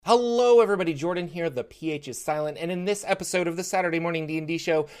Hello everybody, Jordan here, the PH is silent, and in this episode of the Saturday Morning D&D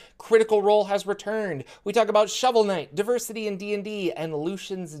Show, Critical Role has returned. We talk about Shovel Knight, diversity in D&D, and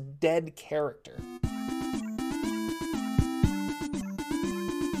Lucian's dead character.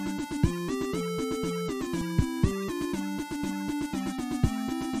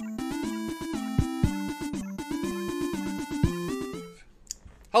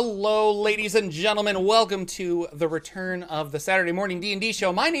 Hello, ladies and gentlemen. Welcome to the return of the Saturday Morning D&D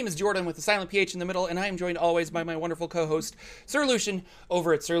Show. My name is Jordan with the silent PH in the middle, and I am joined always by my wonderful co-host, Sir Lucian,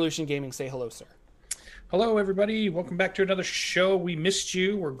 over at Sir Lucian Gaming. Say hello, sir. Hello, everybody. Welcome back to another show. We missed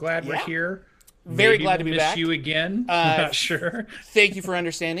you. We're glad we're here. Very glad to be back. Miss you again. Not sure. Thank you for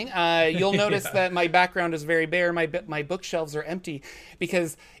understanding. You'll notice that my background is very bare. My bookshelves are empty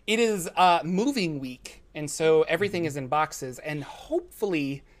because it is moving week. And so everything is in boxes, and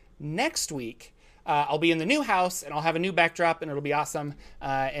hopefully next week I'll be in the new house, and I'll have a new backdrop, and it'll be awesome,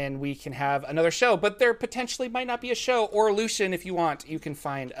 and we can have another show. But there potentially might not be a show, or Lucian, if you want, you can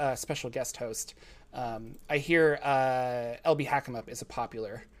find a special guest host. I hear LB Hackamup is a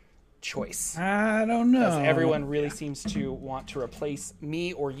popular choice. I don't know. Everyone really seems to want to replace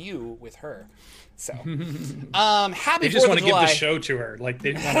me or you with her. So, happy 4th of July. They just want to give the show to her. Like,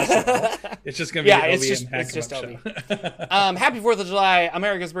 they want us. It's just going to be it's just LB. Happy 4th of July,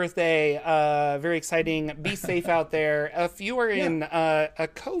 America's birthday. Very exciting. Be safe out there. If you are in a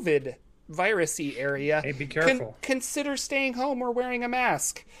COVID virus-y area, hey, be careful. Consider staying home or wearing a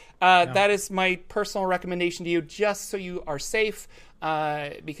mask. That is my personal recommendation to you, just so you are safe,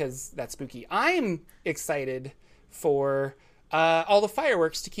 because that's spooky. I'm excited for all the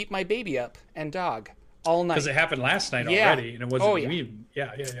fireworks to keep my baby up and dog all night. Because it happened last night already, and it wasn't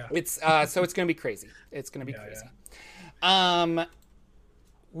Yeah. It's so it's going to be crazy. It's going to be crazy. Yeah.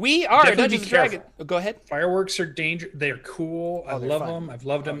 We are Dungeons & Dragons. Go ahead. Fireworks are dangerous. They are cool. I love fun. them. I've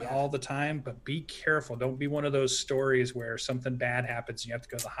loved them all the time. But be careful. Don't be one of those stories where something bad happens and you have to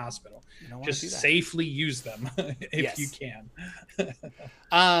go to the hospital. Just safely use them if you can.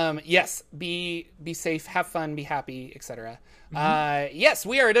 Yes. Be safe. Have fun. Be happy, etc. Yes,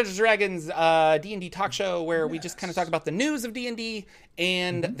 we are a Dungeons & Dragons D&D talk show where we just kind of talk about the news of D&D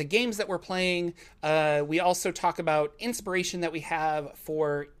and the games that we're playing. We also talk about inspiration that we have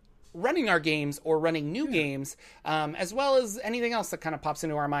for running our games or running new games, as well as anything else that kind of pops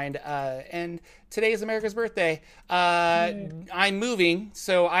into our mind. And today is America's birthday. I'm moving,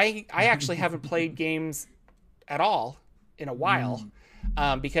 so I actually haven't played games at all in a while,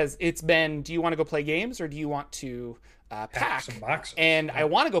 because it's been, do you want to go play games or do you want to pack? Some boxes. And I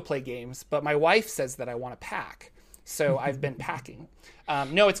want to go play games, but my wife says that I want to pack. So I've been packing.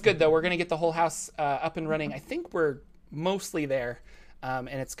 No, it's good though. We're going to get the whole house up and running. I think we're mostly there. And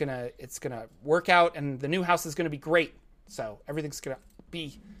it's gonna work out, and the new house is gonna be great. So everything's gonna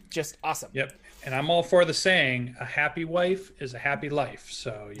be just awesome. Yep. And I'm all for the saying, a happy wife is a happy life.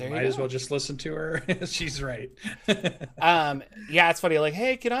 So you might as well just listen to her. She's right. Yeah, it's funny. Like,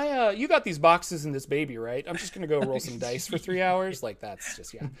 hey, can I, you got these boxes and this baby, right? I'm just going to go roll some dice for 3 hours. Like, that's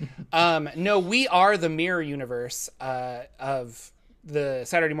just, no, we are the mirror universe of the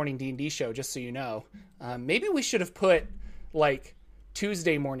Saturday Morning D&D Show, just so you know. Maybe we should have put, like,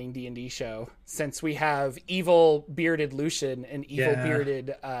 Tuesday Morning D&D Show, since we have evil bearded Lucian and evil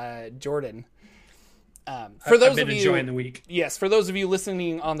bearded Jordan. For those of you enjoying the week. Yes, for those of you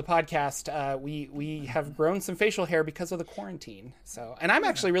listening on the podcast, we have grown some facial hair because of the quarantine. So, and I'm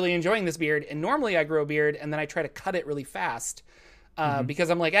actually really enjoying this beard. And normally I grow a beard and then I try to cut it really fast because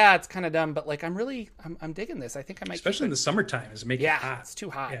I'm like, it's kind of dumb. But like, I'm digging this. I think I might, especially in the summertime, is making it hot. It's too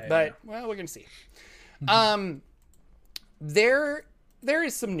hot. Well, we're gonna see. There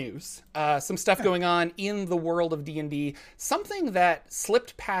is some news, some stuff going on in the world of D&D. Something that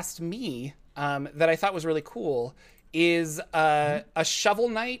slipped past me that I thought was really cool is a Shovel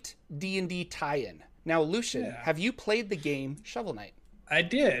Knight D&D tie-in. Now, Lucian, have you played the game Shovel Knight? I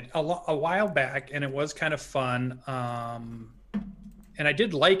did a while back, and it was kind of fun. And I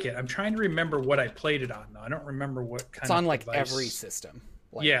did like it. I'm trying to remember what I played it on, though. I don't remember what kind of It's on, like, device. Every system.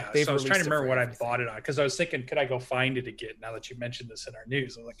 Like, so I was trying to remember what I bought it on, because I was thinking, could I go find it again now that you mentioned this in our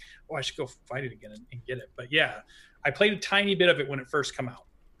news? I was like, I should go find it again and get it. But yeah, I played a tiny bit of it when it first came out.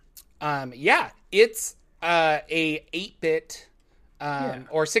 It's a 8-bit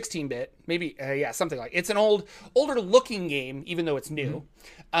or 16-bit, maybe, something like. It's an older looking game, even though it's new.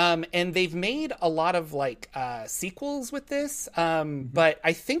 And they've made a lot of like sequels with this, but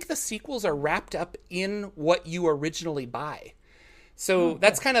I think the sequels are wrapped up in what you originally buy. So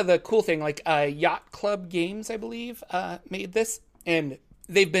that's kind of the cool thing. Like Yacht Club Games, I believe, made this, and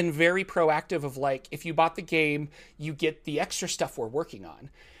they've been very proactive of like, if you bought the game, you get the extra stuff we're working on.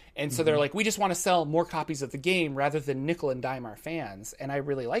 And so they're like, we just want to sell more copies of the game rather than nickel and dime our fans. And I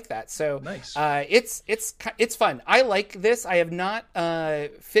really like that. So nice. It's fun. I like this. I have not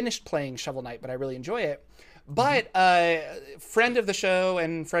finished playing Shovel Knight, but I really enjoy it. But friend of the show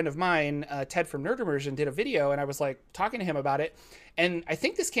and friend of mine, Ted from Nerd Immersion, did a video, and I was like talking to him about it. And I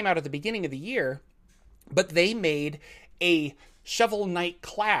think this came out at the beginning of the year, but they made a Shovel Knight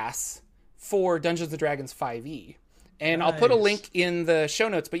class for Dungeons & Dragons 5e. And nice. I'll put a link in the show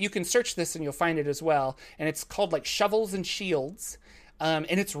notes, but you can search this and you'll find it as well. And it's called like Shovels and Shields. And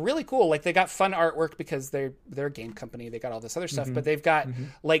it's really cool. Like they got fun artwork because they're a game company. They got all this other stuff, but they've got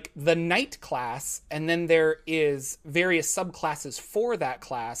like the Knight class. And then there is various subclasses for that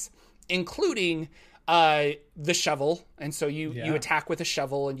class, including the shovel. And so you attack with a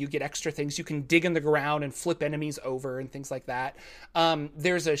shovel and you get extra things. You can dig in the ground and flip enemies over and things like that.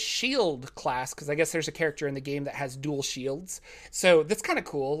 There's a shield class, because I guess there's a character in the game that has dual shields. So that's kind of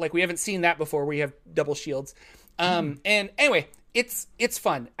cool. Like we haven't seen that before where you have double shields. And anyway, it's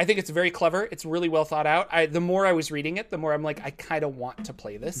fun. I think it's very clever. It's really well thought out. The more I was reading it, the more I'm like, I kind of want to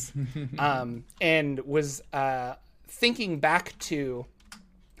play this. And was thinking back to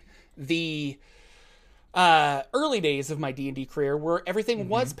the early days of my D&D career where everything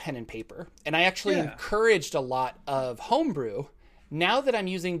was pen and paper. And I actually encouraged a lot of homebrew. Now that I'm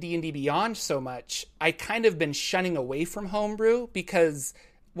using D&D Beyond so much, I kind of been shunning away from homebrew because,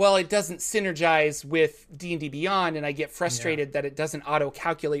 well, it doesn't synergize with D&D Beyond, and I get frustrated that it doesn't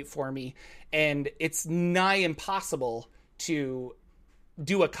auto-calculate for me, and it's nigh impossible to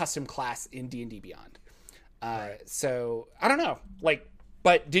do a custom class in D&D Beyond. So, I don't know.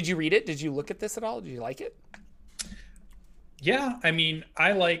 But did you read it? Did you look at this at all? Did you like it? Yeah, I mean,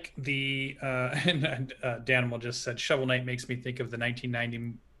 I like the, and Danimal just said, Shovel Knight makes me think of the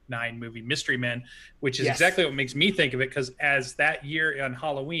 1999 movie Mystery Men, which is exactly what makes me think of it, because as that year on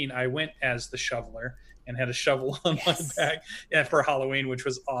Halloween, I went as the shoveler and had a shovel on my back for Halloween, which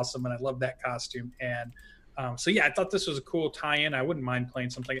was awesome, and I love that costume. And so yeah, I thought this was a cool tie-in. I wouldn't mind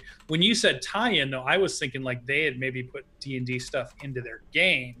playing something. When you said tie-in, though, I was thinking like they had maybe put D&D stuff into their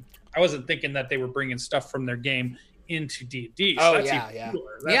game. I wasn't thinking that they were bringing stuff from their game into D&D. So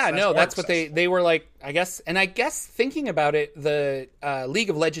that's what they were like, I guess. And I guess thinking about it, the League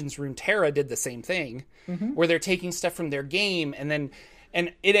of Legends Runeterra did the same thing, where they're taking stuff from their game and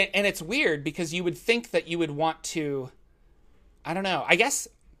it's weird because you would think that you would want to, I don't know. I guess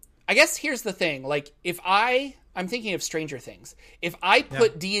here's the thing. Like if I'm thinking of Stranger Things. If I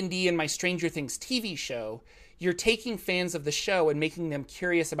put D&D in my Stranger Things TV show, you're taking fans of the show and making them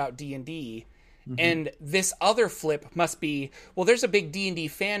curious about D&D. And this other flip must be, well, there's a big D&D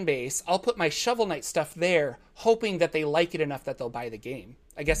fan base. I'll put my Shovel Knight stuff there, hoping that they like it enough that they'll buy the game.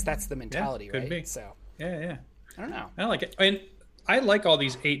 I guess that's the mentality, right? Be. So I don't know. I like it. I mean, I like all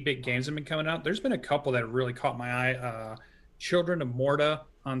these 8-bit games that have been coming out. There's been a couple that really caught my eye. Children of Morta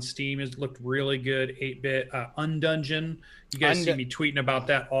on Steam has looked really good. 8-bit Undungeon. You guys see me tweeting about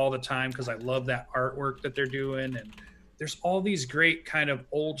that all the time because I love that artwork that they're doing. And there's all these great kind of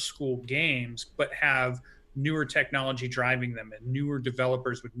old school games, but have newer technology driving them and newer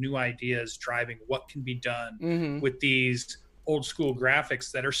developers with new ideas driving what can be done with these old school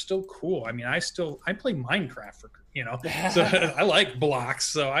graphics that are still cool. I mean, I play Minecraft so I like blocks.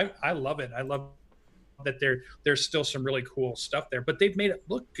 So I love it. I love that there's still some really cool stuff there, but they've made it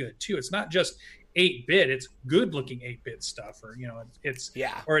look good too. It's not just 8-bit, it's good looking 8-bit stuff, or it's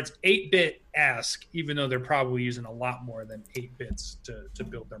 8-bit-esque, even though they're probably using a lot more than 8 bits to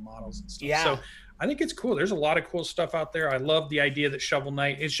build their models and stuff. So I think it's cool. There's a lot of cool stuff out there. I love the idea that Shovel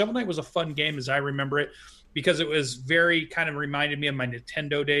Knight was a fun game as I remember it, because it was very kind of reminded me of my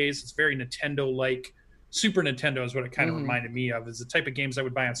Nintendo days. It's very Nintendo like. Super Nintendo is what it kind of reminded me of. Is the type of games I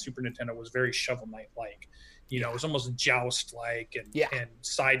would buy on Super Nintendo was very Shovel Knight like. It was almost Joust like and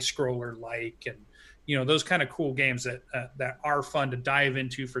side scroller like, and those kind of cool games that are fun to dive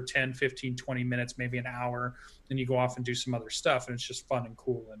into for 10, 15, 20 minutes, maybe an hour, then you go off and do some other stuff, and it's just fun and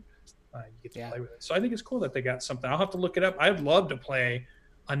cool, and you get to play with it. So I think it's cool that they got something. I'll have to look it up. I'd love to play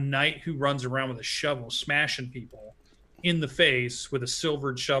a knight who runs around with a shovel smashing people in the face with a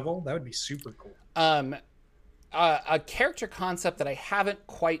silvered shovel. That would be super cool. A character concept that I haven't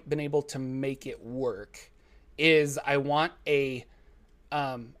quite been able to make it work is I want a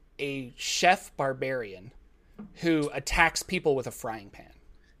chef barbarian who attacks people with a frying pan.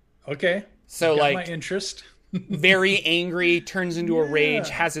 Okay. So like my interest. Very angry, turns into a rage,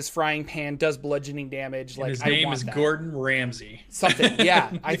 has his frying pan, does bludgeoning damage. And his name is Gordon Ramsay. Something. Yeah.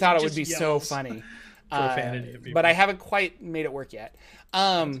 I thought it would be so funny. Profanity of people. But I haven't quite made it work yet.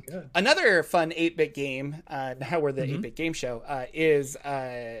 Another fun 8-bit game, now we're the 8-bit game show, is,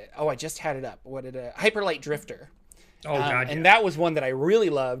 I just had it up. Hyper Light Drifter. Oh, God, And that was one that I really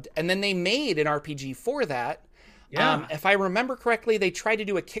loved. And then they made an RPG for that. Yeah. If I remember correctly, they tried to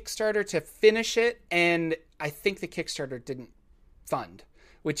do a Kickstarter to finish it, and I think the Kickstarter didn't fund,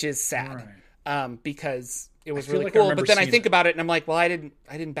 which is sad, because it was really cool. But then I think about it, and I'm like, well, I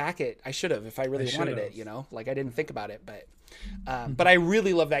didn't back it. I should have if I really wanted it. Like I didn't think about it, but I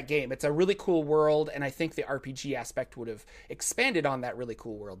really love that game. It's a really cool world, and I think the RPG aspect would have expanded on that really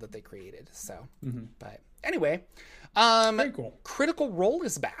cool world that they created. So, but anyway, very cool. Critical Role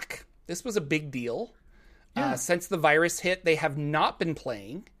is back. This was a big deal. Since the virus hit, they have not been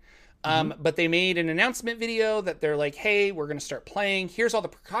playing. But they made an announcement video that they're like, hey, we're going to start playing. Here's all the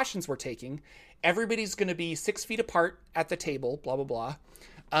precautions we're taking. Everybody's going to be 6 feet apart at the table, blah, blah,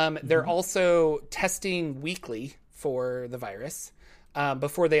 blah. They're also testing weekly for the virus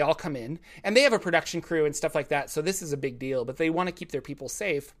before they all come in. And they have a production crew and stuff like that. So this is a big deal, but they want to keep their people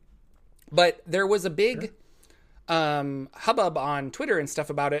safe. But there was a big hubbub on Twitter and stuff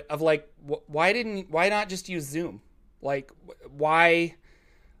about it of like, why not just use Zoom? Like, why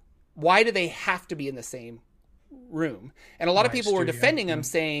do they have to be in the same room? And a lot of people were defending them,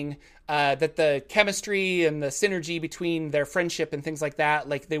 saying that the chemistry and the synergy between their friendship and things like that,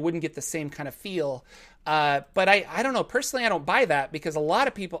 like they wouldn't get the same kind of feel. But I don't know. Personally, I don't buy that, because a lot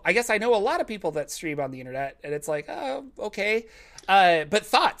of people, I guess I know a lot of people that stream on the internet, and it's like, oh, okay. But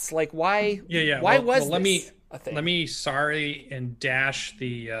thoughts, like why was this a thing? Let me and dash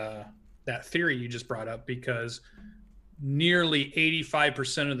the that theory you just brought up, because nearly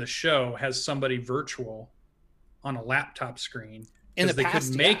 85% of the show has somebody virtual on a laptop screen, because they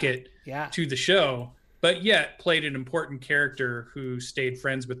couldn't make it to the show, but yet played an important character who stayed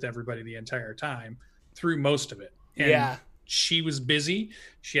friends with everybody the entire time through most of it. And she was busy.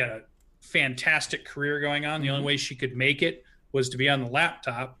 She had a fantastic career going on. The only way she could make it was to be on the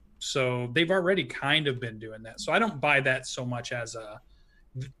laptop. So they've already kind of been doing that. So I don't buy that so much as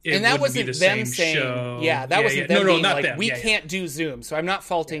and that wasn't them saying, show. Wasn't them being not like, them. we can't do Zoom. So I'm not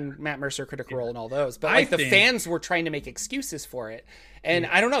faulting Matt Mercer, Critical Role, and all those, but like the fans were trying to make excuses for it. And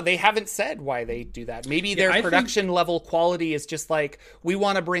I don't know, they haven't said why they do that. Maybe their production level quality is just like, we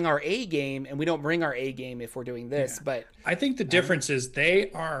want to bring our A game, and we don't bring our A game if we're doing this. But I think the difference is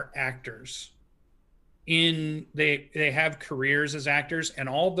they are actors. They have careers as actors, and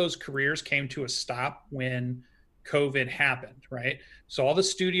all of those careers came to a stop when COVID happened, right? So all the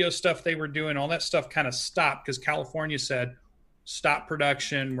studio stuff they were doing, all that stuff kind of stopped because California said, stop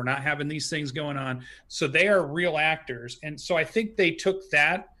production. We're not having these things going on. So they are real actors. And so I think they took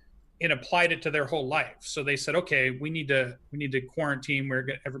that and applied it to their whole life. So they said, okay, we need to quarantine.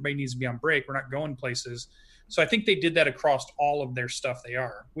 Everybody needs to be on break. We're not going places. So I think they did that across all of their stuff they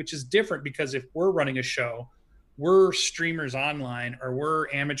are, which is different, because if we're running a show, we're streamers online, or we're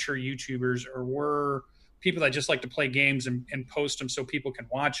amateur YouTubers, or we're people that just like to play games and post them so people can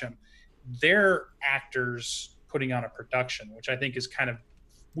watch them. They're actors putting on a production, which I think is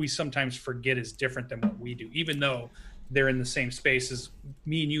we sometimes forget is different than what we do, even though they're in the same space as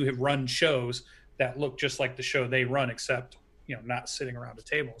me and you have run shows that look just like the show they run, except, not sitting around a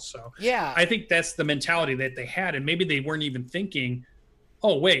table. So I think that's the mentality that they had. And maybe they weren't even thinking,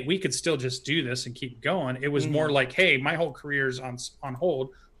 oh, wait, we could still just do this and keep going. It was more like, hey, my whole career is on hold.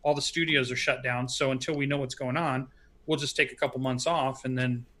 All the studios are shut down. So until we know what's going on, we'll just take a couple months off, and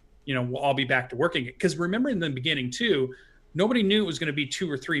then, we'll all be back to working it. Because remember, in the beginning too, nobody knew it was going to be 2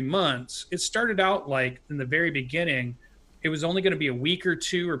 or 3 months. It started out like in the very beginning, it was only going to be a week or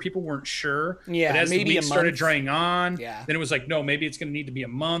two, or people weren't sure. Yeah, but as maybe the weeks a started month. drawing on, Yeah. then it was like, no, maybe it's going to need to be a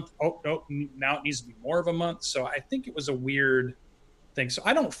month. Oh, no, now it needs to be more of a month. So I think it was a weird thing. So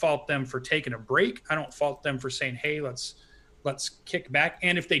I don't fault them for taking a break. I don't fault them for saying, hey, let's kick back.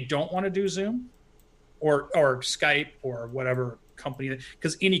 And if they don't want to do Zoom or Skype or whatever company,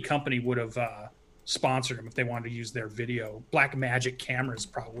 because any company would have sponsored them if they wanted to use their video. Blackmagic Cameras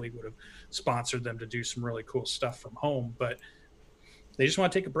probably would have sponsored them to do some really cool stuff from home, but they just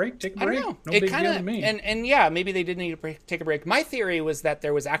want to take a break. Take a break. I don't know. No big deal to me. And maybe they did need to take a break. My theory was that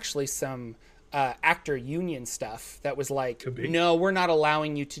there was actually some actor union stuff that was like, no, we're not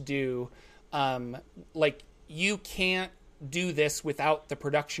allowing you to do, you can't do this without the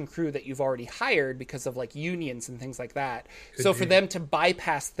production crew that you've already hired because of like unions and things like that. For them to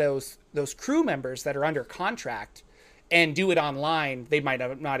bypass those crew members that are under contract and do it online, they might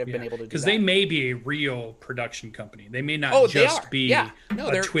not have been able to do that. Because they may be a real production company. They may not just be a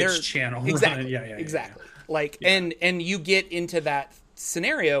Twitch channel. Exactly. Yeah. Exactly. And you get into that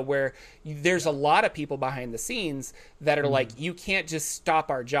scenario where there's a lot of people behind the scenes that are like, you can't just stop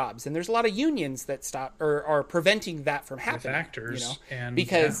our jobs, and there's a lot of unions that stop or are preventing that from happening. Factors,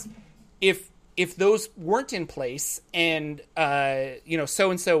 because if those weren't in place and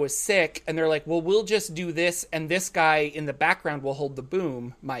so and so was sick and they're like, well, we'll just do this and this guy in the background will hold the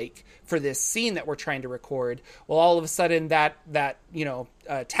boom mic for this scene that we're trying to record, well, all of a sudden that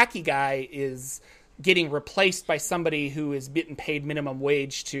tacky guy is getting replaced by somebody who is getting paid minimum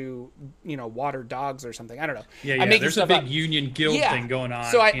wage to water dogs or something. I don't know. There's a big union guild thing going on.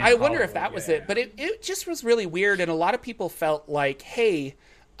 So I wonder if that was it, but it just was really weird, and a lot of people felt like, hey,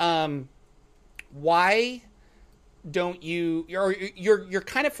 why don't you're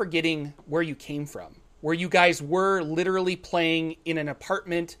kind of forgetting where you came from, where you guys were literally playing in an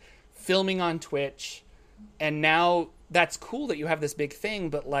apartment, filming on Twitch, and now that's cool that you have this big thing,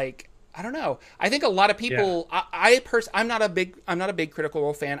 but like, I don't know. I think a lot of people, I'm not a big Critical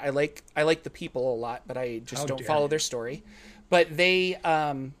Role fan. I like the people a lot, but I just don't follow their story. But they,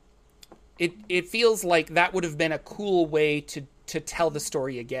 it feels like that would have been a cool way to tell the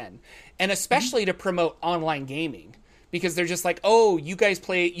story again. And especially to promote online gaming, because they're just like, oh, you guys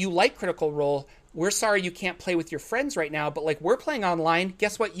you like Critical Role. We're sorry you can't play with your friends right now, but like, we're playing online.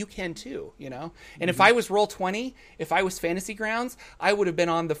 Guess what? You can too, And if I was Roll20, if I was Fantasy Grounds, I would have been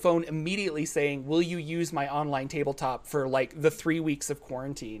on the phone immediately saying, will you use my online tabletop for like the 3 weeks of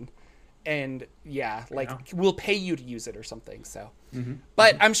quarantine? And we'll pay you to use it or something. So,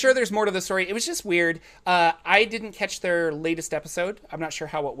 but I'm sure there's more to the story. It was just weird. I didn't catch their latest episode. I'm not sure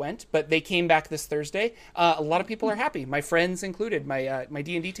how it went, but they came back this Thursday. A lot of people are happy. My friends included. My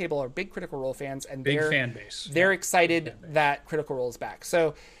D&D table are big Critical Role fans, and big fan base. They're excited that Critical Role is back.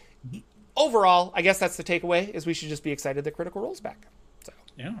 So overall, I guess that's the takeaway: is we should just be excited that Critical Role is back. So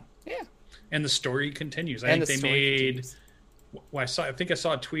yeah, and the story continues. I think they made. Well, I think I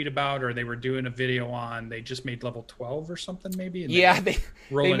saw a tweet about, or they were doing a video on, they just made level 12 or something maybe. And they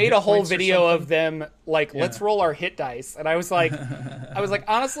made a whole video of them like, let's roll our hit dice. And I was like,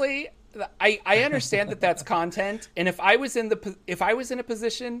 honestly, I understand that that's content. And if I was in a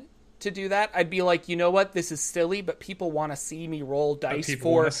position to do that, I'd be like, you know what, this is silly, but people want to see me roll dice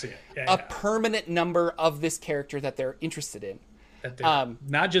for a permanent number of this character that they're interested in.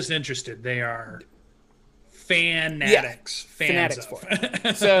 Not just interested, they are fanatics for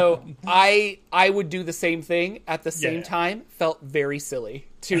it. So I would do the same thing at the same time. Felt very silly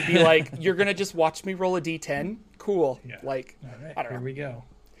to be like, you're gonna just watch me roll a d10. Cool. Like, right, I don't know. Here we go.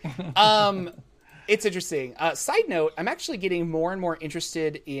 It's interesting. Side note, I'm actually getting more and more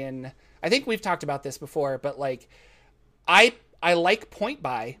interested in, I think we've talked about this before, but like, I like point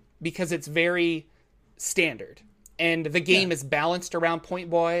buy because it's very standard. And the game is balanced around point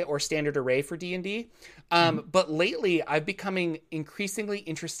buy or standard array for D&D. But lately, I've becoming increasingly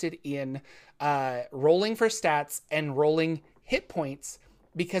interested in rolling for stats and rolling hit points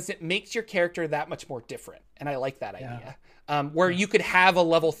because it makes your character that much more different. And I like that idea. Where you could have a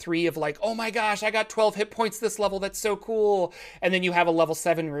level 3 of like, oh my gosh, I got 12 hit points this level. That's so cool. And then you have a level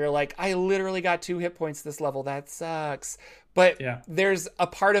 7 where you're like, I literally got 2 hit points this level. That sucks. But there's a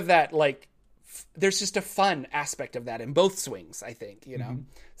part of that, like, there's just a fun aspect of that in both swings, I think,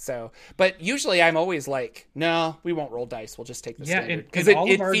 So, but usually I'm always like, no, we won't roll dice. We'll just take the standard. Because it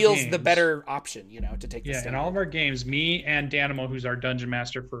feels games, the better option, to take the standard. In all of our games, me and Danimo, who's our dungeon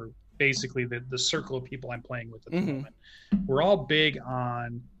master for basically the circle of people I'm playing with at the moment, we're all big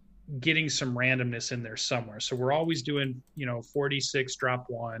on getting some randomness in there somewhere. So we're always doing, 46 drop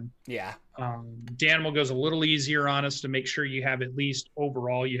 1. Yeah. Danimal goes a little easier on us to make sure you have at least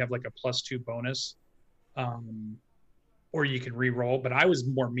overall you have like a +2 bonus. Or you can re-roll, but I was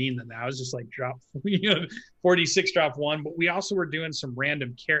more mean than that. I was just like drop 46 drop 1, but we also were doing some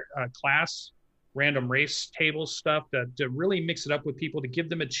random class, random race table stuff to really mix it up with people, to give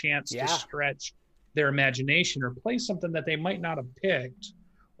them a chance to stretch their imagination or play something that they might not have picked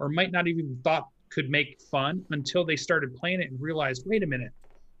or might not even thought could make fun until they started playing it and realized, wait a minute,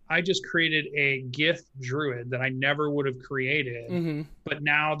 I just created a Gith druid that I never would have created, but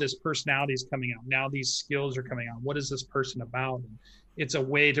now this personality is coming out. Now these skills are coming out. What is this person about? And it's a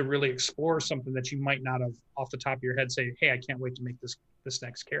way to really explore something that you might not have off the top of your head say, hey, I can't wait to make this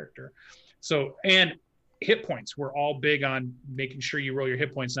next character. So, and hit points. We're all big on making sure you roll your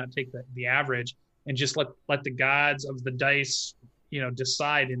hit points, not take the average, and just let the gods of the dice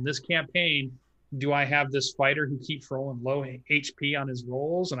decide in this campaign, do I have this fighter who keeps rolling low HP on his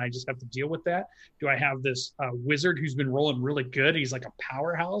rolls and I just have to deal with that? Do I have this wizard who's been rolling really good? He's like a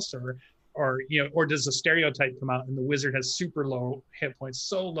powerhouse, or does a stereotype come out and the wizard has super low hit points,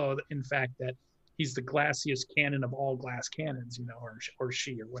 so low that in fact that he's the glassiest cannon of all glass cannons, or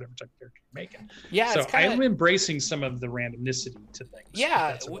she, or whatever type of character you're making. Yeah. So I'm embracing some of the randomnicity to things.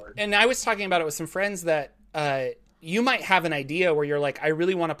 Yeah. And I was talking about it with some friends that you might have an idea where you're like, I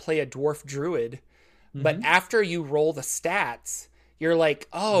really want to play a dwarf druid, but after you roll the stats, you're like,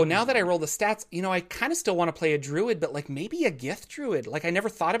 oh, now that I roll the stats, I kind of still want to play a druid, but like maybe a Gith druid. Like I never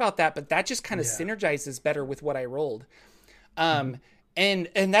thought about that, but that just kind of synergizes better with what I rolled. And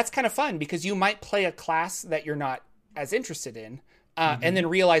that's kind of fun because you might play a class that you're not as interested in, and then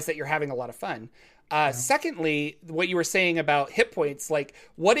realize that you're having a lot of fun. Secondly, what you were saying about hit points, like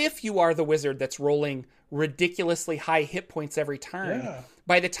what if you are the wizard that's rolling ridiculously high hit points every turn? Yeah.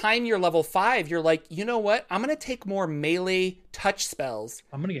 By the time you're level 5, you're like, you know what? I'm going to take more melee touch spells.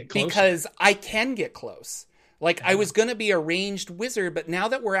 I'm going to get closer. Because I can get close. Like I was going to be a ranged wizard, but now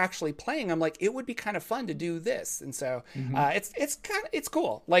that we're actually playing, I'm like, it would be kind of fun to do this. And so it's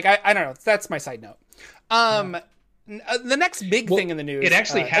cool. Like, I don't know. That's my side note. The next big thing in the news. It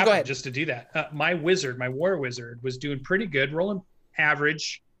actually happened just to do that. My war wizard was doing pretty good, rolling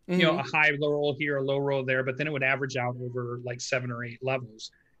average, a high roll here, a low roll there, but then it would average out over like 7 or 8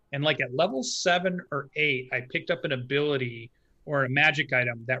 levels. And like at level 7 or 8, I picked up an ability or a magic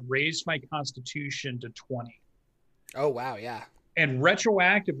item that raised my constitution to 20. Oh, wow. Yeah. And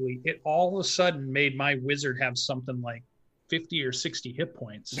retroactively, it all of a sudden made my wizard have something like 50 or 60 hit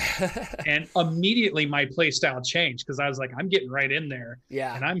points. And immediately my play style changed because I was like, I'm getting right in there.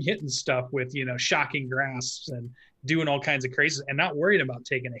 Yeah. And I'm hitting stuff with, shocking grasps and doing all kinds of crazy and not worried about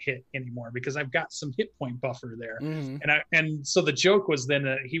taking a hit anymore because I've got some hit point buffer there. And so the joke was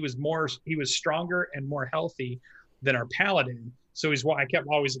then he was stronger and more healthy than our paladin. So I kept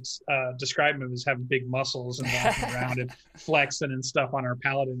always describing him as having big muscles and walking around and flexing and stuff on our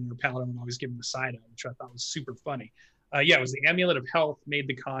paladin. And our paladin would always give him the side eye, which I thought was super funny. It was the Amulet of Health made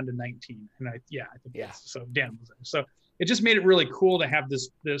the con to 19. And I think so Dan was there. So it just made it really cool to have this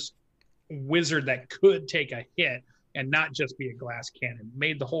wizard that could take a hit and not just be a glass cannon.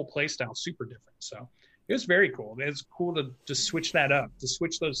 Made the whole play style super different. So it was very cool. It's cool to switch that up, to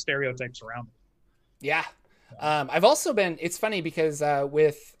switch those stereotypes around. Yeah. I've also it's funny because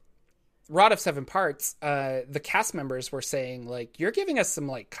with Rod of Seven Parts, the cast members were saying like, you're giving us some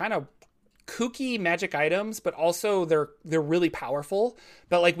like kind of kooky magic items, but also they're really powerful,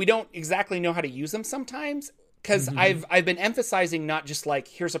 but like we don't exactly know how to use them sometimes. Because I've been emphasizing not just like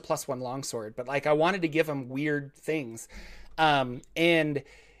here's a +1 longsword, but like I wanted to give them weird things, and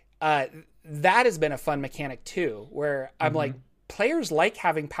that has been a fun mechanic too. Where I'm like, players like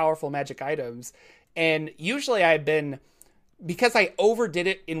having powerful magic items, and usually because I overdid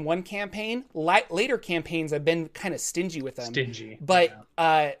it in one campaign. Later campaigns I've been kind of stingy with them. But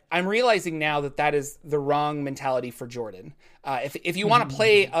I'm realizing now that is the wrong mentality for Jordan. If you want to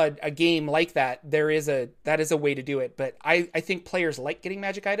play a game like that, that is a way to do it. But I think players like getting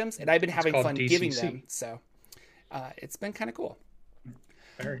magic items, and I've been having fun DCC. Giving them. So it's been kind of cool.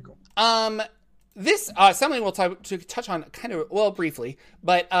 Very cool. This something we'll touch on kind of briefly,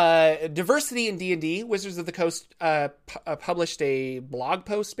 but diversity in D&D. Wizards of the Coast published a blog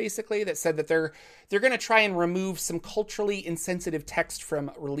post basically that said that they're going to try and remove some culturally insensitive text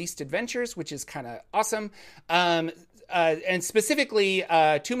from released adventures, which is kind of awesome. And specifically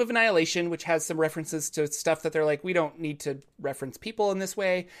Tomb of Annihilation, which has some references to stuff that they're like, we don't need to reference people in this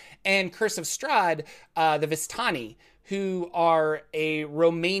way, and Curse of Strahd, the Vistani, who are a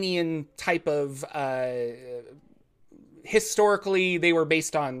Romanian type of, historically, they were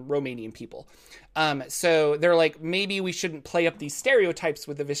based on Romanian people. So they're like, maybe we shouldn't play up these stereotypes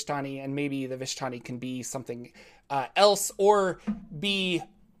with the Vistani, and maybe the Vistani can be something else, or be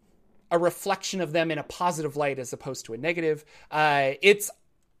a reflection of them in a positive light as opposed to a negative. It's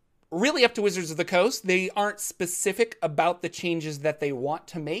really up to Wizards of the Coast. They aren't specific about the changes that they want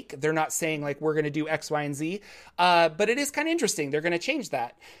to make. They're not saying like, we're going to do X, Y, and Z. But it is kind of interesting. They're going to change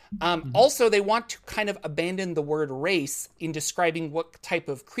that. Also, they want to kind of abandon the word race in describing what type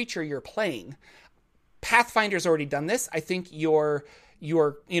of creature you're playing. Pathfinder's already done this. I think your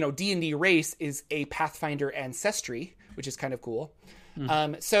D&D race is a Pathfinder ancestry, which is kind of cool.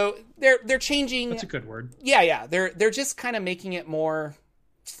 So they're changing. That's a good word. Yeah. They're just kind of making it more,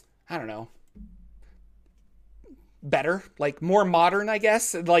 I don't know, better, like more modern, I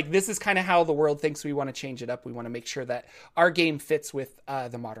guess. Like this is kind of how the world thinks we want to change it up. We want to make sure that our game fits with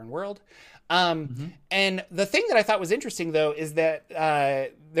the modern world. And the thing that I thought was interesting though, is that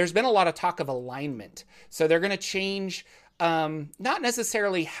there's been a lot of talk of alignment. So they're going to change, not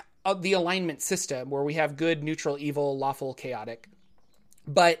necessarily the alignment system where we have good, neutral, evil, lawful, chaotic,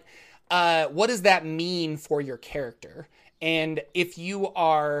 but what does that mean for your character? And if you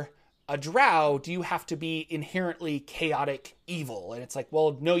are a drow, do you have to be inherently chaotic evil? And it's like,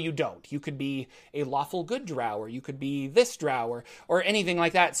 well, no, you don't. You could be a lawful good drow, or you could be this drow, or anything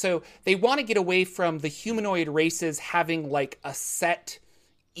like that. So they want to get away from the humanoid races having like a set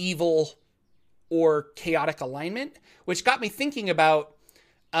evil or chaotic alignment, which got me thinking about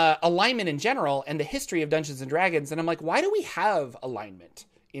alignment in general and the history of Dungeons and Dragons. And I'm like, why do we have alignment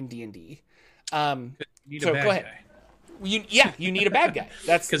in D&D? So go ahead. You need a bad guy.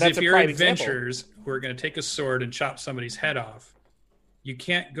 That's if a you're prime adventurers example. who are going to take a sword and chop somebody's head off, you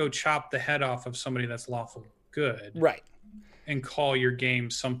can't go chop the head off of somebody that's lawful good, right? And call your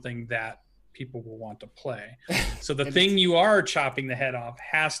game something that people will want to play. So the thing you are chopping the head off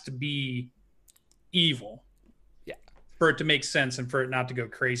has to be evil, for it to make sense and for it not to go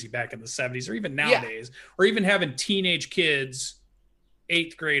crazy back in the 70s or even nowadays, or even having teenage kids,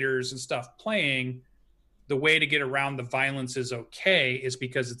 8th graders and stuff playing. The way to get around the violence is okay is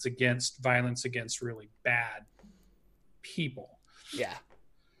because it's against violence against really bad people. Yeah.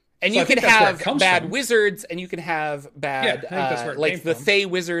 And so you can have bad wizards, and you can have bad, like the Fey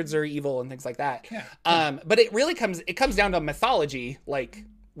wizards are evil and things like that. Yeah. But it really comes down to mythology. Like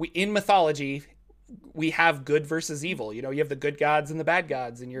in mythology, we have good versus evil. You know, you have the good gods and the bad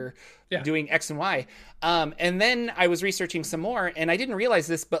gods, and you're doing X and Y. And then I was researching some more, and I didn't realize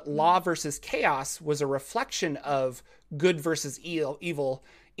this, but law versus chaos was a reflection of good versus evil,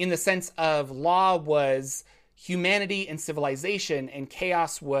 in the sense of law was humanity and civilization, and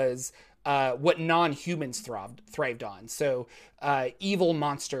chaos was what non-humans thrived on. So evil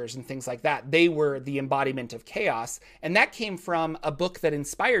monsters and things like that, they were the embodiment of chaos. And that came from a book that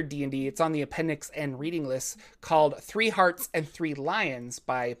inspired D&D. It's on the appendix and reading list, called 3 Hearts and 3 Lions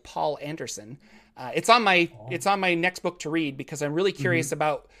by Paul Anderson. It's on my next book to read, because I'm really curious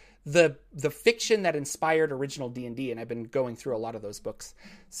about the fiction that inspired original D&D, and I've been going through a lot of those books.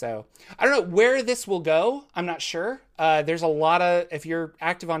 So I don't know where this will go. I'm not sure. There's a lot of, if you're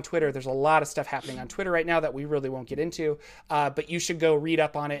active on Twitter, there's a lot of stuff happening on Twitter right now that we really won't get into. But you should go read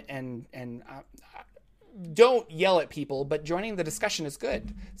up on it, and don't yell at people, but joining the discussion is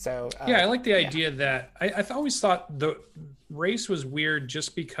good. So I like the idea that I always thought the race was weird,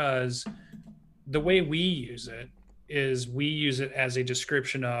 just because the way we use it is we use it as a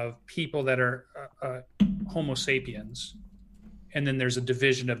description of people that are Homo sapiens, and then there's a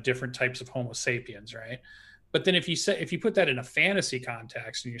division of different types of Homo sapiens, right? But then if you put that in a fantasy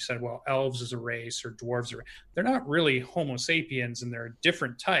context, and you said, well, elves is a race, or dwarves are, they're not really Homo sapiens, and they're a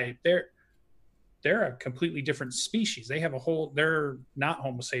different type. They're a completely different species. They're not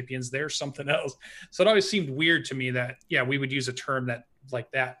Homo sapiens. They're something else. So it always seemed weird to me that, we would use a term that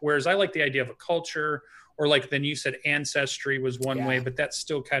like that. Whereas I like the idea of a culture, or like then you said ancestry was one way, but that's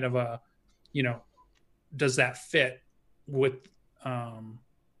still kind of a, does that fit with, I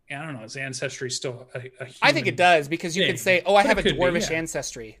don't know, is ancestry still a human I think it does, because you could say, I have a dwarvish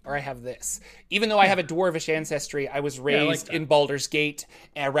ancestry, or I have this. Even though I have a dwarvish ancestry, I was raised in Baldur's Gate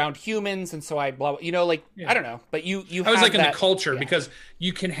around humans, and so I I don't know. But you I was like in the culture, because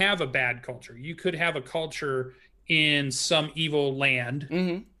you can have a bad culture. You could have a culture in some evil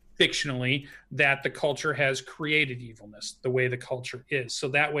land, fictionally, that the culture has created evilness the way the culture is. So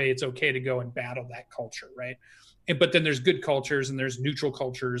that way it's okay to go and battle that culture, right? But then there's good cultures, and there's neutral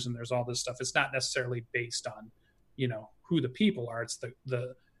cultures, and there's all this stuff. It's not necessarily based on, who the people are. It's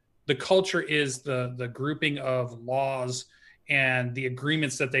the culture is the grouping of laws and the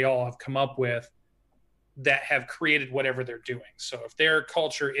agreements that they all have come up with that have created whatever they're doing. So if their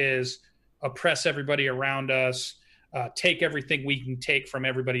culture is oppress everybody around us, take everything we can take from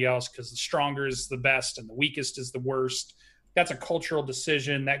everybody else, because the stronger is the best and the weakest is the worst. That's a cultural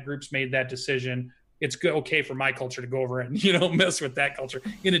decision. That group's made that decision. It's okay for my culture to go over and, mess with that culture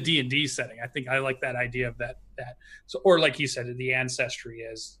in a D&D setting. I think I like that idea of that. So, or like you said, the ancestry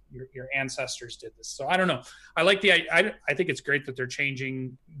is your ancestors did this. So I don't know. I like I think it's great that they're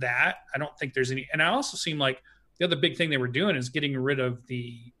changing that. I don't think there's any, and I also seem like the other big thing they were doing is getting rid of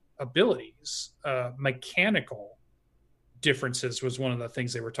the abilities, mechanical differences was one of the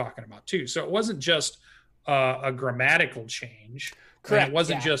things they were talking about too. So it wasn't just a grammatical change. Correct. And it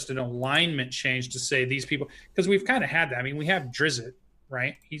wasn't just an alignment change to say these people, because we've kind of had that. I mean, we have Drizzt,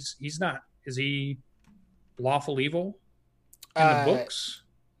 right? He's not. Is he lawful evil in the books?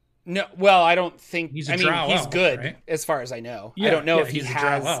 No. Well, I don't think. He's he's good, right? As far as I know. I don't know if he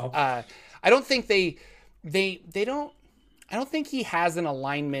has. I don't think they don't. I don't think he has an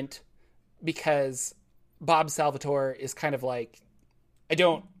alignment, because Bob Salvatore is kind of like, I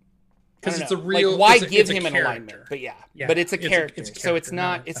don't because don't it's know. a real. Like, why it's a, give it's a him an character. alignment? But but it's a character, so it's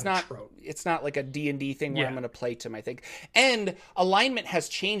not it's not like a D&D thing where I'm going to play to my thing. And alignment has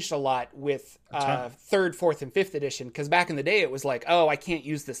changed a lot with 3rd, 4th, and 5th edition, because back in the day it was like, oh, I can't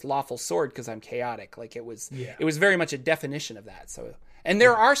use this lawful sword because I'm chaotic. Like it was very much a definition of that. So. And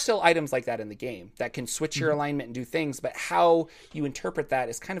there are still items like that in the game that can switch your alignment and do things, but how you interpret that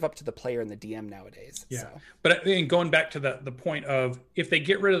is kind of up to the player and the DM nowadays. Yeah. So. But I mean, going back to the point of if they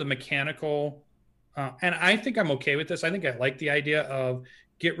get rid of the mechanical, and I think I'm okay with this. I think I like the idea of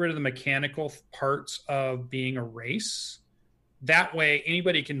get rid of the mechanical parts of being a race. That way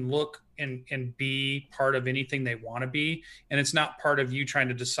anybody can look and be part of anything they want to be. And it's not part of you trying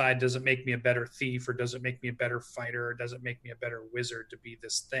to decide, does it make me a better thief, or does it make me a better fighter, or does it make me a better wizard to be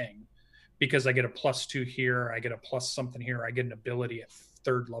this thing? Because I get a +2 here, I get a plus something here, I get an ability at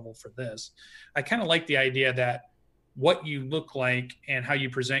 3rd level for this. I kind of like the idea that what you look like and how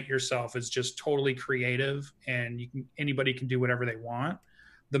you present yourself is just totally creative, and anybody can do whatever they want.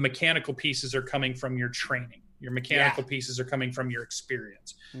 The mechanical pieces are coming from your training. Your mechanical pieces are coming from your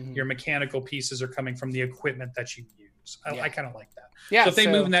experience. Your mechanical pieces are coming from the equipment that you use. I kind of like that. Yeah. So if they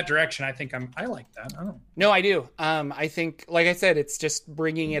move in that direction, I think I like that. I don't know. No, I do. I think, like I said, it's just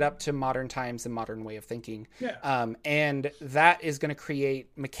bringing it up to modern times and modern way of thinking. Yeah. And that is going to create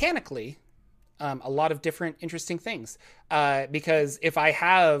mechanically a lot of different interesting things. Because if I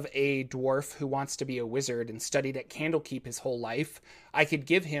have a dwarf who wants to be a wizard and studied at Candlekeep his whole life, I could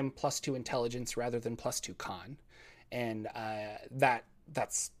give him +2 intelligence rather than +2 con. And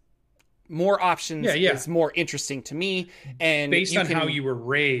that's more options is more interesting to me. And based on how you were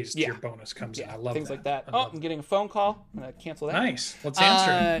raised, your bonus comes in. I love things like that. I'm getting a phone call. I'm going to cancel that. Nice. Let's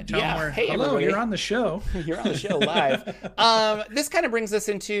answer. Hey, hello, everybody. You're on the show. You're on the show live. This kind of brings us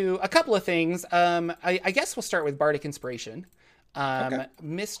into a couple of things. I guess we'll start with Bardic Inspiration. Okay.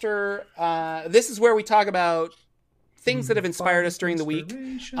 This is where we talk about things that have inspired us during the week.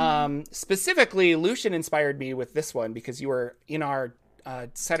 Specifically, Lucian inspired me with this one because you were in our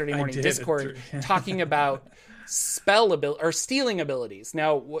Saturday morning Discord talking about spell ability or stealing abilities.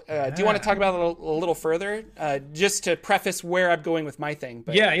 Now, do you want to talk about it a little further, just to preface where I'm going with my thing?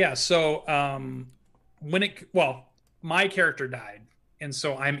 But... Yeah. So my character died, and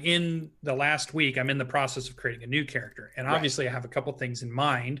so I'm in the last week. I'm in the process of creating a new character, and obviously I have a couple things in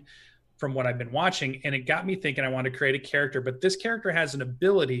mind from what I've been watching, and it got me thinking I want to create a character. But this character has an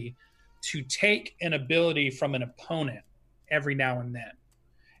ability to take an ability from an opponent every now and then.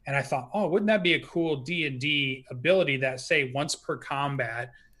 And I thought, oh, wouldn't that be a cool D&D ability that, say, once per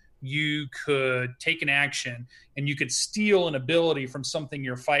combat, you could take an action and you could steal an ability from something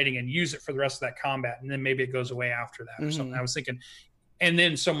you're fighting and use it for the rest of that combat, and then maybe it goes away after that or something. I was thinking, and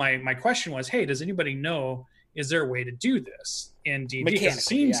then so my question was, hey, does anybody know, is there a way to do this in D&D? Because it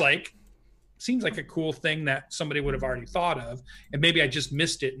seems like a cool thing that somebody would have already thought of, and maybe I just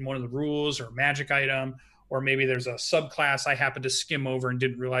missed it in one of the rules or magic item, or maybe there's a subclass I happened to skim over and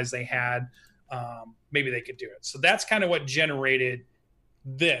didn't realize they had. Maybe they could do it. So that's kind of what generated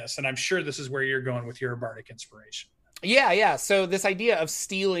this, and I'm sure this is where you're going with your Bardic Inspiration. Yeah. So this idea of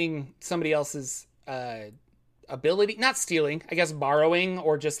stealing somebody else's ability, not stealing, I guess borrowing,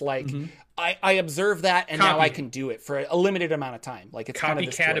 or just like I observe that and now I can do it for a limited amount of time. Like it's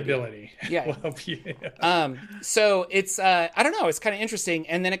copycat kind of ability. Yeah. So it's I don't know, it's kind of interesting.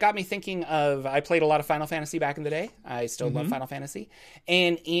 And then it got me thinking of, I played a lot of Final Fantasy back in the day. I still love Final Fantasy.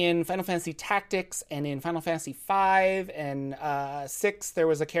 And in Final Fantasy Tactics and in Final Fantasy 5 and 6, there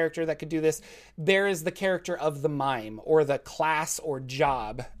was a character that could do this. There is the character of the mime, or the class or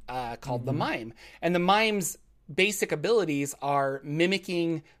job called the mime. And the mime's basic abilities are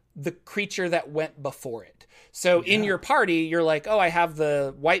mimicking the creature that went before it. So in your party, you're like, oh, I have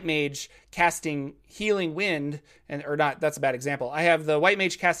the white mage casting healing wind, or not, that's a bad example. I have the white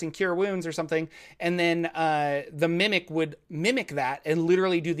mage casting cure wounds or something. And then the mimic would mimic that and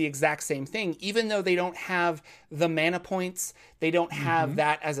literally do the exact same thing, even though they don't have the mana points. They don't have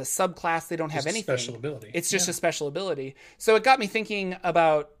that as a subclass. They don't have anything. Special ability. It's just a special ability. So it got me thinking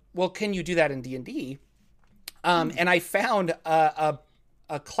about, well, can you do that in D&D? And I found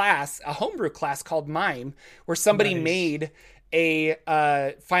a class, a homebrew class called Mime, where somebody made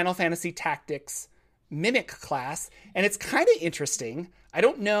a Final Fantasy Tactics mimic class, and it's kind of interesting. I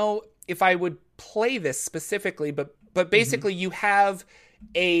don't know if I would play this specifically, but basically you have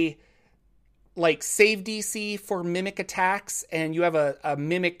a like save DC for mimic attacks, and you have a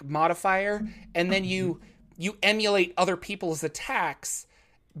mimic modifier, and then you emulate other people's attacks,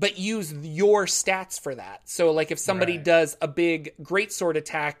 but use your stats for that. So like if somebody does a big greatsword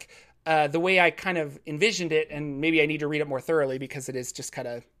attack, the way I kind of envisioned it, and maybe I need to read it more thoroughly because it is just kind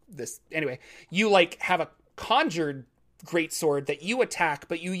of anyway, you like have a conjured greatsword that you attack,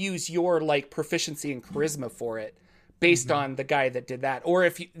 but you use your like proficiency and charisma for it based on the guy that did that. Or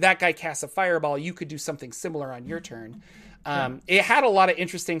if that guy casts a fireball, you could do something similar on your turn. It had a lot of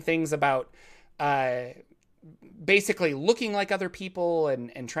interesting things about basically looking like other people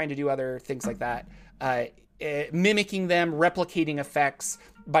and trying to do other things like that. Mimicking them, replicating effects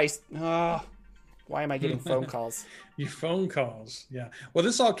by... why am I getting phone calls? Your phone calls. Yeah. Well,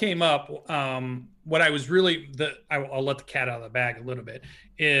 this all came up. What I was really, I'll let the cat out of the bag a little bit,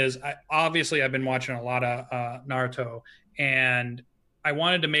 is obviously I've been watching a lot of Naruto, and I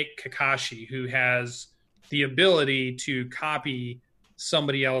wanted to make Kakashi, who has the ability to copy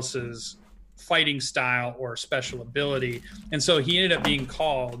somebody else's fighting style or special ability. And so he ended up being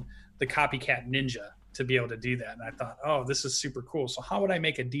called the copycat ninja to be able to do that. And I thought, oh, this is super cool. So how would I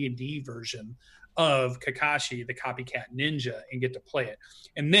make a D&D version of Kakashi, the copycat ninja, and get to play it?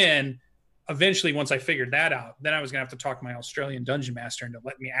 And then eventually, once I figured that out, then I was gonna have to talk my Australian dungeon master into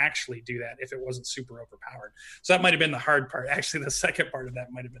let me actually do that if it wasn't super overpowered. So that might have been the hard part. Actually, the second part of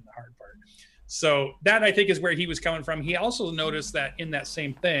that might have been the hard part. So that, I think, is where he was coming from. He also noticed that in that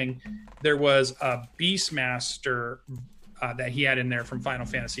same thing, there was a Beastmaster that he had in there from Final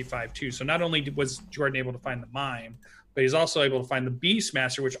Fantasy V too. So not only was Jordan able to find the mime, but he's also able to find the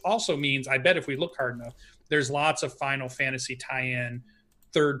Beastmaster, which also means, I bet if we look hard enough, there's lots of Final Fantasy tie-in,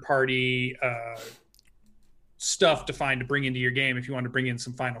 third-party stuff to find to bring into your game if you want to bring in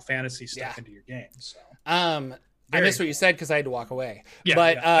some Final Fantasy stuff into your game. So. I missed what you said because I had to walk away.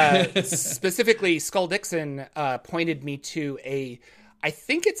 But specifically, Skull Dixon pointed me to I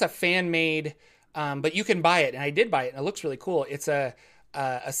think it's a fan-made, but you can buy it, and I did buy it, and it looks really cool. It's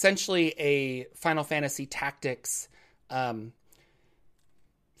essentially a Final Fantasy Tactics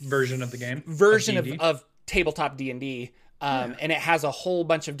version of the game. Version of tabletop D&D. And it has a whole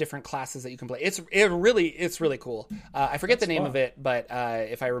bunch of different classes that you can play. It's really cool. I forget the name of it, but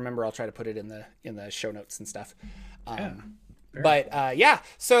if I remember, I'll try to put it in the show notes and stuff. So I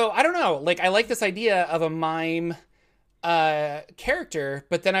don't know. Like, I like this idea of a mime character,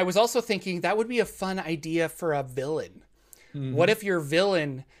 but then I was also thinking that would be a fun idea for a villain. Mm-hmm. What if your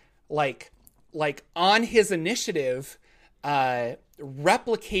villain, like on his initiative,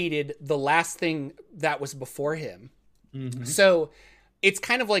 replicated the last thing that was before him? Mm-hmm. So it's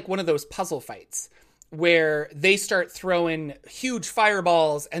kind of like one of those puzzle fights where they start throwing huge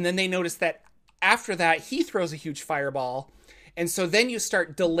fireballs, and then they notice that after that he throws a huge fireball, and so then you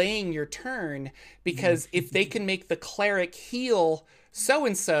start delaying your turn, because if they can make the cleric heal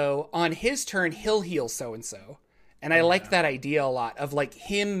so-and-so on his turn, he'll heal so-and-so. And I like that idea a lot, of like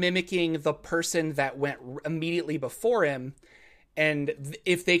him mimicking the person that went immediately before him, and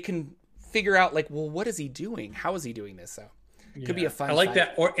if they can figure out, like, well, what is he doing? How is he doing this? So it could be a fun I like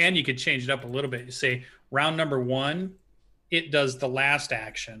fight. that. And you could change it up a little bit. You say round number 1, it does the last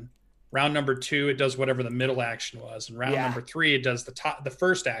action. Round number 2, it does whatever the middle action was. And round number 3, it does the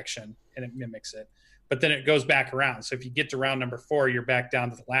first action, and it mimics it. But then it goes back around. So if you get to round number 4, you're back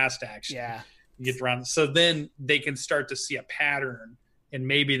down to the last action. Yeah. You get around. So then they can start to see a pattern, and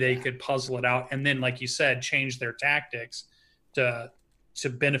maybe they could puzzle it out. And then, like you said, change their tactics to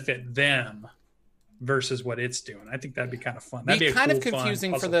benefit them versus what it's doing. I think that'd be kind of fun. That'd be kind of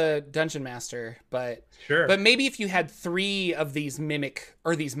confusing for the dungeon master, but But maybe if you had 3 of these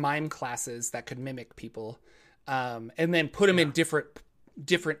these mime classes that could mimic people, and then put them in different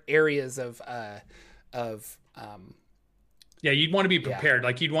areas of you'd want to be prepared.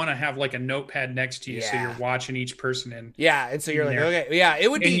 Like, you'd want to have like a notepad next to you, so you're watching each person in. Yeah, and so you're like, okay,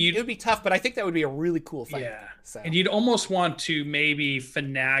 it would be tough, but I think that would be a really cool fight. Yeah, so. And you'd almost want to maybe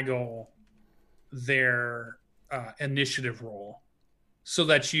finagle their initiative roll, so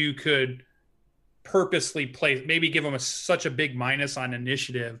that you could purposely maybe give them such a big minus on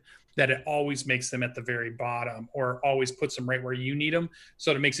initiative that it always makes them at the very bottom, or always puts them right where you need them.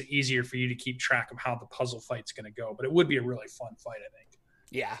 So it makes it easier for you to keep track of how the puzzle fight's going to go. But it would be a really fun fight, I think.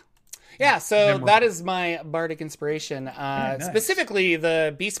 Yeah. So that is my bardic inspiration. Nice. Specifically,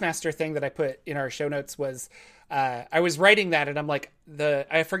 the Beastmaster thing that I put in our show notes was, I was writing that, and I'm like,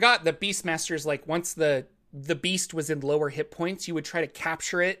 I forgot that Beastmaster's like, once the beast was in lower hit points, you would try to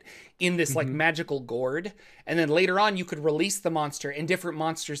capture it in this like magical gourd. And then later on you could release the monster, and different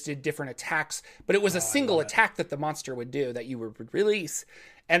monsters did different attacks, but it was a single attack that the monster would do that you would release.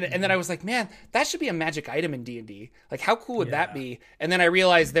 And then I was like, man, that should be a magic item in D&D. Like, how cool would that be? And then I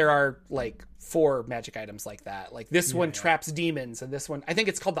realized there are like 4 magic items like that. Like this one traps demons, and this one, I think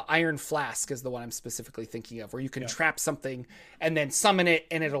it's called the Iron Flask is the one I'm specifically thinking of, where you can trap something and then summon it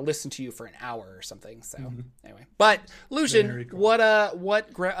and it'll listen to you for an hour or something. So anyway, but Lucian, cool.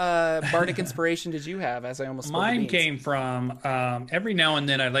 what bardic inspiration did you have? As I almost mine came from every now and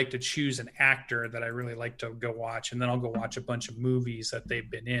then I like to choose an actor that I really like to go watch, and then I'll go watch a bunch of movies that they've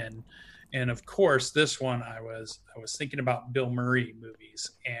been in. And of course, this one I was thinking about Bill Murray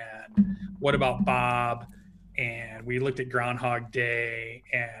movies, and What About Bob, and we looked at Groundhog Day,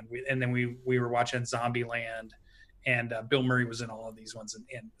 and then we were watching Zombieland, and Bill Murray was in all of these ones,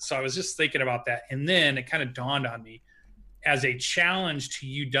 and so I was just thinking about that, and then it kind of dawned on me as a challenge to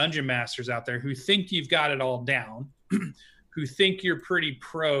you dungeon masters out there who think you've got it all down, who think you're pretty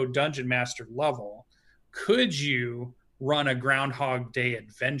pro dungeon master level. Could you run a Groundhog Day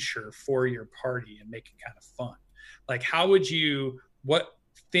adventure for your party and make it kind of fun? Like, what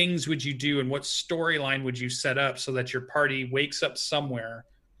things would you do, and what storyline would you set up so that your party wakes up somewhere,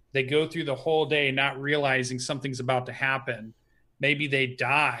 they go through the whole day not realizing something's about to happen, maybe they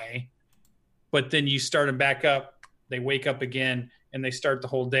die, but then you start them back up, they wake up again, and they start the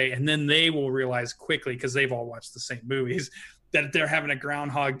whole day, and then they will realize quickly, because they've all watched the same movies, that they're having a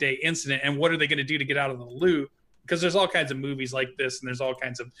Groundhog Day incident, and what are they going to do to get out of the loop? Because there's all kinds of movies like this, and there's all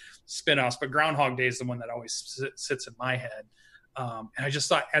kinds of spin-offs, but Groundhog Day is the one that always sits in my head. And I just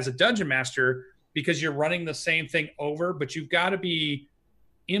thought, as a dungeon master, because you're running the same thing over, but you've got to be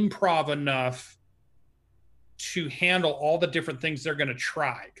improv enough to handle all the different things they're going to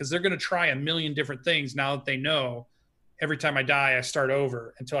try, because they're going to try a million different things now that they know every time I die, I start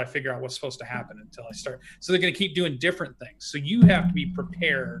over until I figure out what's supposed to happen until I start. So they're going to keep doing different things. So you have to be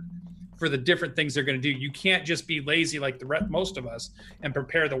prepared for the different things they're going to do. You can't just be lazy like most of us and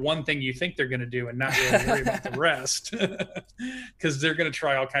prepare the one thing you think they're going to do and not really worry about the rest, because they're going to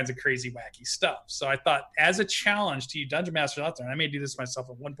try all kinds of crazy, wacky stuff. So I thought, as a challenge to you dungeon masters out there, and I may do this myself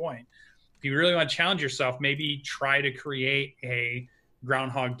at one point, if you really want to challenge yourself, maybe try to create a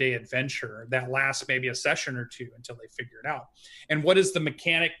Groundhog Day adventure that lasts maybe a session or two until they figure it out. And what is the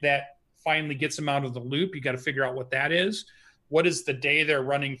mechanic that finally gets them out of the loop? You got to figure out what that is. What is the day they're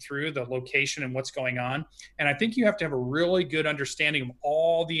running through, the location, and what's going on? And I think you have to have a really good understanding of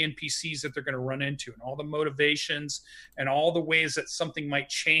all the NPCs that they're going to run into, and all the motivations, and all the ways that something might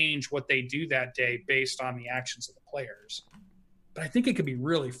change what they do that day based on the actions of the players. But I think it could be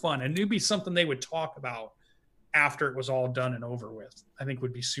really fun, and it'd be something they would talk about after it was all done and over with. I think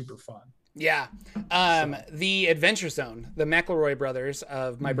would be super fun. Yeah. The Adventure Zone, the McElroy brothers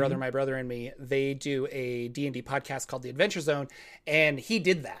of My Brother and Me, they do a D&D podcast called The Adventure Zone, and he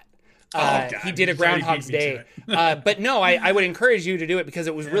did that. He did a Groundhog's Day. But no, I would encourage you to do it, because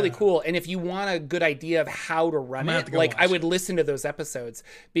it was really cool. And if you want a good idea of how to run it, like, I would listen to those episodes,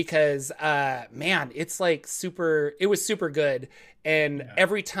 because man, it's like it was super good. And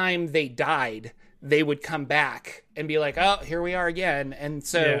every time they died, they would come back and be like, oh, here we are again. And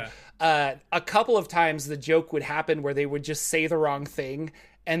so a couple of times the joke would happen where they would just say the wrong thing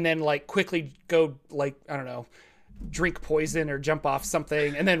and then like quickly go, like, I don't know, drink poison or jump off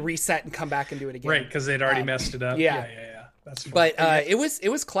something and then reset and come back and do it again. Right, because they'd already messed it up. Yeah. That's fun. But it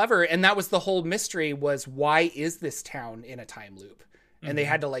was clever, and that was the whole mystery, was why is this town in a time loop? And they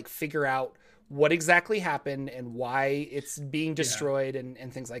had to like figure out what exactly happened and why it's being destroyed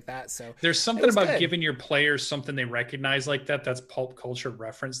and things like that. So there's something about giving your players something they recognize like that's pulp culture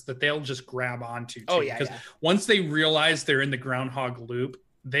reference that they'll just grab onto too. Because once they realize they're in the Groundhog loop,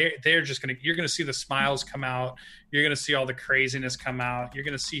 they're just you're gonna see the smiles come out, you're gonna see all the craziness come out, you're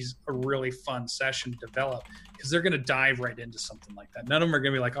gonna see a really fun session develop, because they're gonna dive right into something like that. None of them are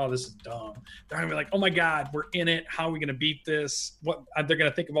gonna be like, oh, this is dumb. They're gonna be like, oh my god, we're in it, how are we gonna beat this? What they're gonna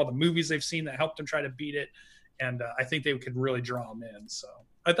think of all the movies they've seen that helped them try to beat it. And I think they could really draw them in. So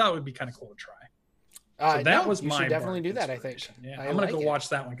I thought it would be kind of cool to try. So that was my definitely do that, I think. Yeah, I'm gonna go watch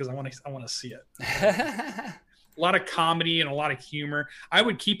that one, because I want to see it. A lot of comedy and a lot of humor. I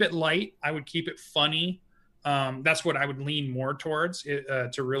would keep it light. I would keep it funny. That's what I would lean more towards,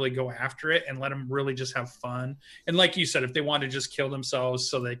 to really go after it and let them really just have fun. And like you said, if they want to just kill themselves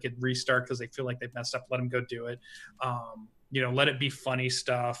so they could restart because they feel like they've messed up, let them go do it. Let it be funny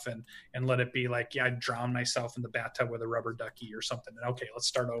stuff, and let it be like, I drowned myself in the bathtub with a rubber ducky or something. And okay, let's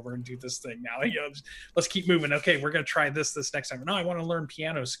start over and do this thing now. Let's keep moving. Okay, we're going to try this next time. No, I want to learn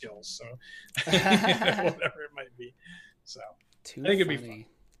piano skills. So whatever it might be. So I think it'd be fun.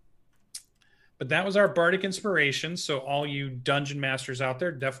 But that was our Bardic inspiration. So all you dungeon masters out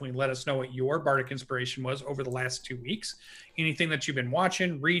there, definitely let us know what your Bardic inspiration was over the last 2 weeks. Anything that you've been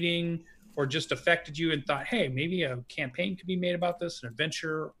watching, reading, or just affected you and thought, hey, maybe a campaign could be made about this, an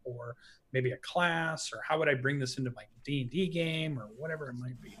adventure, or maybe a class, or how would I bring this into my D&D game, or whatever it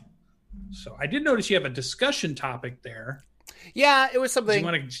might be. So I did notice you have a discussion topic there. Yeah, it was something.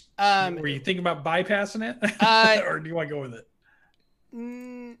 Were you thinking about bypassing it, or do you want to go with it?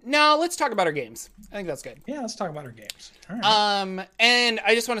 No, let's talk about our games. I think that's good. Yeah, let's talk about our games. All right. And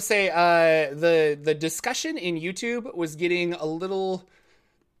I just want to say, the discussion in YouTube was getting a little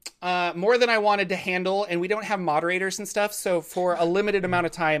more than I wanted to handle, and we don't have moderators and stuff. So for a limited amount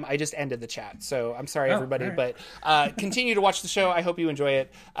of time, I just ended the chat. So I'm sorry, everybody, right. But continue to watch the show. I hope you enjoy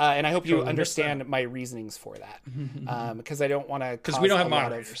it, and I hope you understand my reasonings for that. Because I don't want to. Because we don't have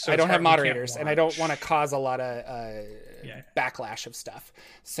moderators. I don't have moderators, and I don't want to cause a lot of backlash of stuff.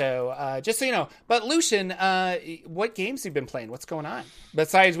 So just so you know. But Lucian, what games have you been playing? What's going on?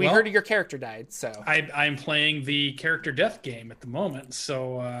 Besides, we heard your character died. So I'm playing the character death game at the moment.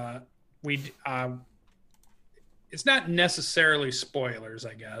 So it's not necessarily spoilers,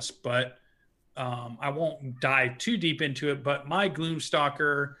 I guess, but I won't dive too deep into it. But my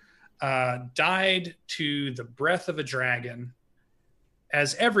Gloomstalker died to the breath of a dragon,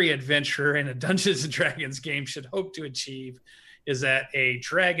 as every adventurer in a Dungeons and Dragons game should hope to achieve, is that a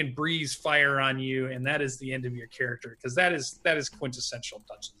dragon breathes fire on you, and that is the end of your character, because that is quintessential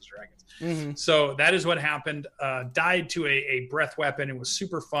Dungeons and Dragons. Mm-hmm. So that is what happened. Died to a breath weapon. It was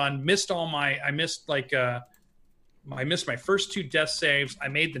super fun. I missed my first 2 death saves. I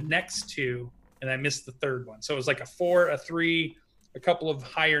made the next 2, and I missed the third one. So it was like a 4, a 3, a couple of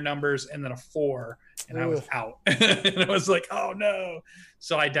higher numbers, and then a 4, and I was out. And I was like, oh no.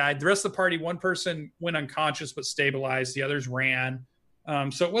 So I died. The rest of the party, one person went unconscious but stabilized. The others ran.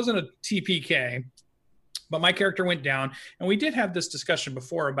 So it wasn't a TPK, but my character went down. And we did have this discussion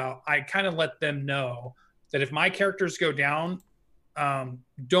before about, I kind of let them know that if my characters go down,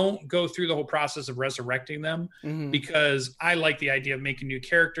 don't go through the whole process of resurrecting them, because I like the idea of making new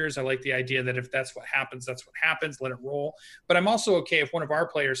characters. I like the idea that if that's what happens, let it roll. But I'm also okay if one of our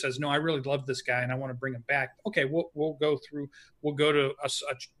players says, no, I really love this guy and I want to bring him back. Okay, we'll go to a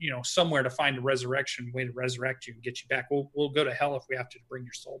somewhere to find a resurrection way to resurrect you and get you back. We'll go to hell if we have to bring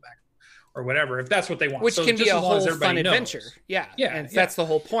your soul back, or whatever, if that's what they want. Which can be a whole fun adventure. Knows. Yeah. And that's the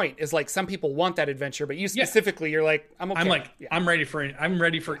whole point, is like, some people want that adventure, but you specifically, you're like, I'm okay. I'm ready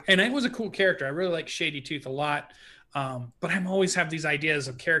for, and it was a cool character. I really like Shady Tooth a lot. But I'm always have these ideas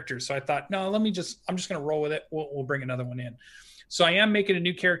of characters. So I thought, no, I'm just going to roll with it. We'll bring another one in. So I am making a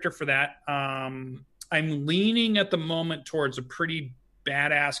new character for that. I'm leaning at the moment towards a pretty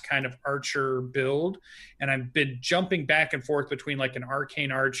badass kind of archer build, and I've been jumping back and forth between like an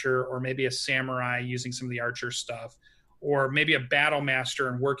arcane archer or maybe a samurai using some of the archer stuff, or maybe a battle master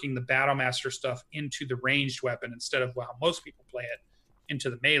and working the battle master stuff into the ranged weapon instead of how most people play it, into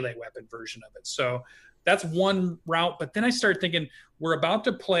the melee weapon version of it. So that's one route. But then I started thinking, we're about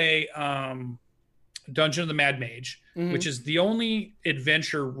to play Dungeon of the Mad Mage, which is the only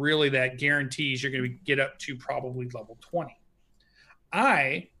adventure really that guarantees you're going to get up to probably level 20.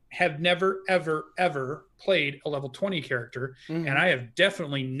 I have never, ever, ever played a level 20 character, and I have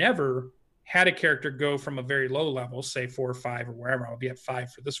definitely never had a character go from a very low level, say 4 or 5 or wherever, I'll be at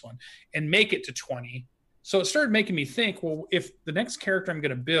 5 for this one, and make it to 20. So it started making me think, well, if the next character I'm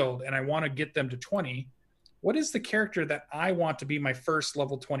going to build and I want to get them to 20, what is the character that I want to be my first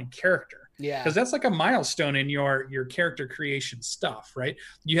level 20 character? Yeah. Because that's like a milestone in your character creation stuff, right?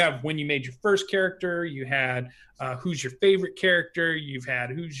 You have when you made your first character, you had who's your favorite character, you've had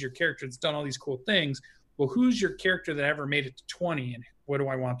who's your character that's done all these cool things. Well, who's your character that ever made it to 20, and what do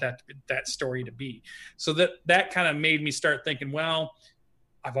I want that story to be? So that kind of made me start thinking, well,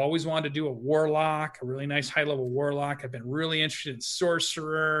 I've always wanted to do a warlock, a really nice high-level warlock. I've been really interested in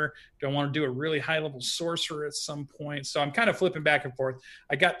sorcerer. Do I want to do a really high-level sorcerer at some point? So I'm kind of flipping back and forth.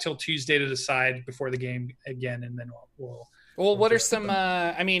 I got till Tuesday to decide before the game again, and then we'll what are some,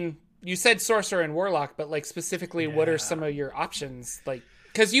 I mean, you said sorcerer and warlock, but like specifically, what are some of your options? Like,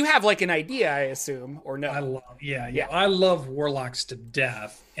 because you have like an idea, I assume, or no? I love warlocks to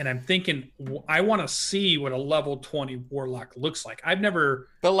death, and I'm thinking I want to see what a level 20 warlock looks like. I've never,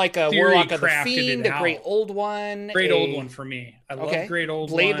 but like a warlock of the fiend, a great old one, old one for me. I love great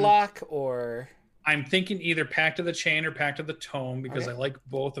old blade one. Lock, or I'm thinking either Pact of the Chain or Pact of the Tome, because I like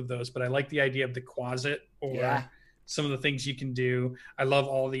both of those, but I like the idea of the Quasit or some of the things you can do. I love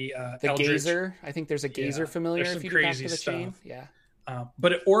all the Eldritch. Gazer. I think there's a Gazer familiar if you do Pact of the Chain. Yeah.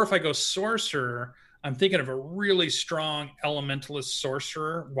 But if I go sorcerer, I'm thinking of a really strong elementalist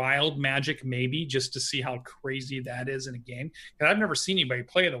sorcerer, wild magic, maybe, just to see how crazy that is in a game. Because I've never seen anybody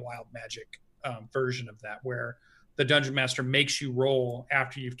play the wild magic version of that, where the dungeon master makes you roll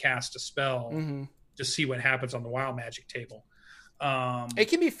after you've cast a spell to see what happens on the wild magic table. It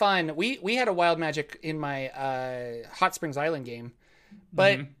can be fun. We had a wild magic in my Hot Springs Island game,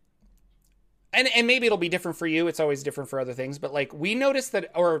 but and maybe it'll be different for you. It's always different for other things, but like we noticed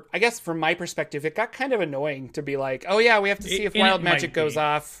that, or I guess from my perspective, it got kind of annoying to be like, oh yeah, we have to see if wild magic goes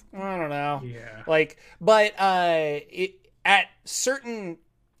off. I don't know. Yeah. Like, but at certain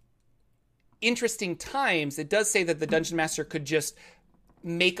interesting times, it does say that the dungeon master could just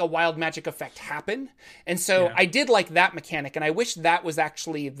make a wild magic effect happen. And so I did like that mechanic, and I wish that was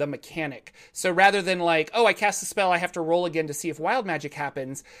actually the mechanic. So rather than like, oh, I cast a spell, I have to roll again to see if wild magic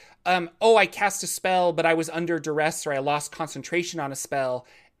happens. Oh, I cast a spell, but I was under duress or I lost concentration on a spell.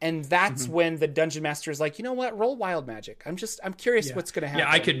 And that's when the dungeon master is like, you know what? Roll wild magic. I'm curious what's going to happen.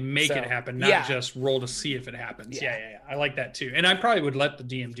 Yeah, I could make it happen, not just roll to see if it happens. Yeah. I like that too. And I probably would let the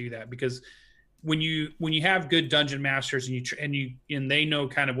DM do that, because when you have good dungeon masters and they know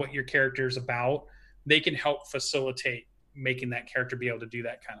kind of what your character is about, they can help facilitate making that character be able to do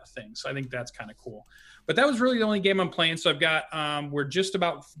that kind of thing. So I think that's kind of cool. But that was really the only game I'm playing. So I've got we're just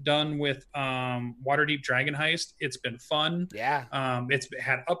about done with Waterdeep Dragon Heist. It's been fun. Yeah. It's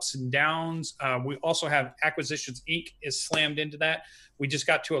had ups and downs. We also have Acquisitions Inc. is slammed into that. We just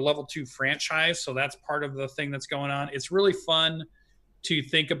got to a level 2 franchise, so that's part of the thing that's going on. It's really fun to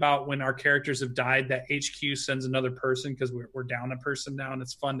think about when our characters have died, that HQ sends another person, because we're down a person now, and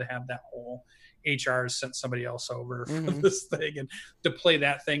it's fun to have that whole HR has sent somebody else over for this thing, and to play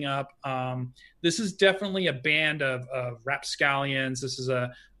that thing up. This is definitely a band of rapscallions. This is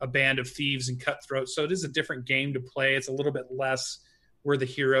a band of thieves and cutthroats. So it is a different game to play. It's a little bit less we're the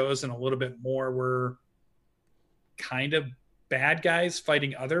heroes, and a little bit more we're kind of bad guys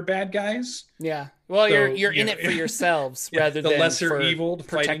fighting other bad guys. Yeah. Well, so, you're in it for yourselves rather than lesser for evil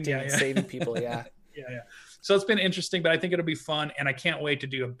protecting and saving people. Yeah. Yeah. So it's been interesting, but I think it'll be fun, and I can't wait to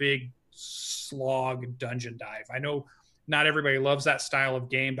do a big slog dungeon dive. I know not everybody loves that style of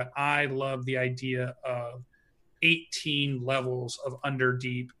game, but I love the idea of 18 levels of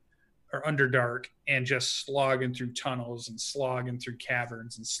Underdeep or Underdark, and just slogging through tunnels and slogging through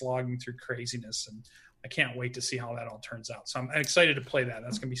caverns and slogging through craziness. And I can't wait to see how that all turns out. So I'm excited to play that.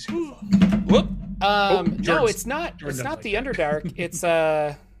 That's going to be super fun. Whoop. No, it's not. It's not the Underdark. It's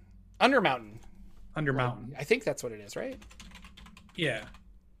Undermountain. Undermountain. I think that's what it is, right? Yeah.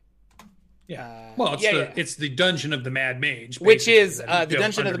 Well, it's the Dungeon of the Mad Mage, which is the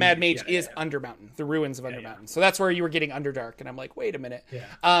Dungeon of the Mad Mage is Undermountain, the ruins of Undermountain. So that's where you were getting Underdark, and I'm like, wait a minute.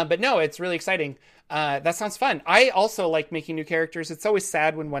 But no, it's really exciting. That sounds fun. I also like making new characters. It's always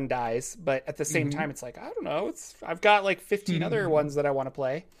sad when one dies, but at the same time, it's like, I don't know. I've got like 15 other ones that I want to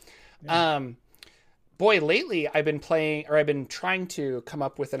play. Boy, lately I've been trying to come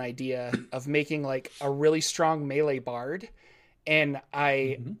up with an idea of making like a really strong melee bard. And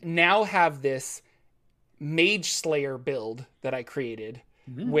I now have this Mage Slayer build that I created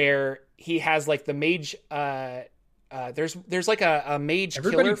where he has like the mage. There's like a mage.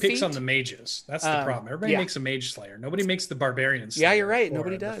 Everybody killer picks feat. on the mages. That's the problem. Everybody makes a Mage Slayer. Nobody makes the Barbarian Slayer. Yeah, you're right.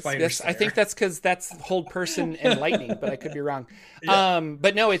 Nobody does. Yes, I think that's because that's hold person and lightning, but I could be wrong.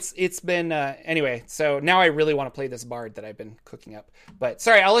 But no, it's been anyway. So now I really want to play this bard that I've been cooking up. But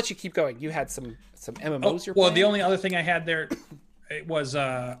sorry, I'll let you keep going. You had some MMOs you're playing? Well, the only other thing I had there it was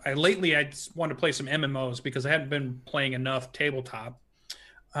I just wanted to play some MMOs because I hadn't been playing enough tabletop.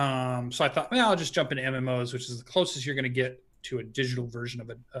 So I thought, well, I'll just jump into MMOs, which is the closest you're going to get to a digital version of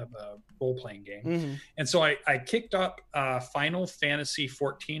a role-playing game. And so I kicked up Final Fantasy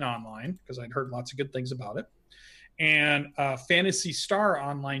 14 online because I'd heard lots of good things about it, and Phantasy Star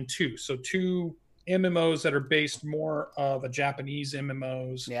Online 2. So two MMOs that are based more of a Japanese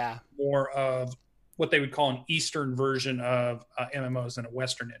MMOs, more of what they would call an Eastern version of MMOs than a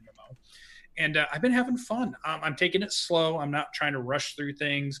Western MMO. And I've been having fun. I'm taking it slow. I'm not trying to rush through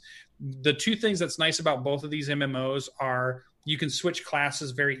things. The two things that's nice about both of these MMOs are you can switch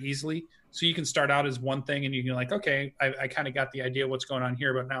classes very easily. So you can start out as one thing and you can like, okay, I kind of got the idea what's going on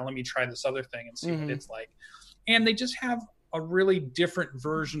here, but now let me try this other thing and see what it's like. And they just have a really different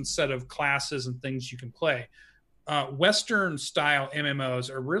version set of classes and things you can play. Western style MMOs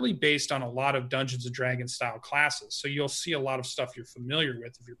are really based on a lot of Dungeons and Dragons style classes. So you'll see a lot of stuff you're familiar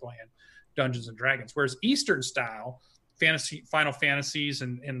with if you're playing Dungeons and Dragons. Whereas Eastern style Final Fantasies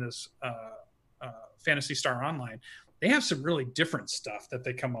and this Phantasy Star Online, they have some really different stuff that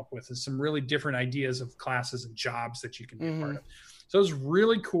they come up with and some really different ideas of classes and jobs that you can be a part of. So it was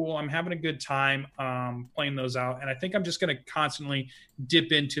really cool. I'm having a good time playing those out. And I think I'm just going to constantly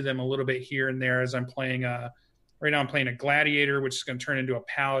dip into them a little bit here and there as I'm playing right now I'm playing a gladiator, which is going to turn into a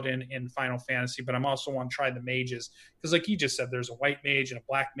paladin in Final Fantasy, but I'm also want to try the mages because like you just said, there's a white mage and a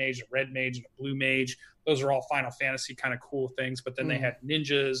black mage, a red mage and a blue mage. Those are all Final Fantasy kind of cool things. But then they had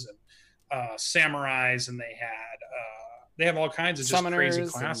ninjas and samurais, and they have all kinds of just crazy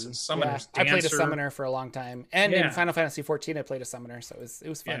classes. Summoners, I played a summoner for a long time, and in Final Fantasy 14 I played a summoner, so it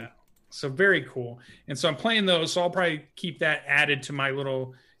was fun. So very cool. And so I'm playing those, so I'll probably keep that added to my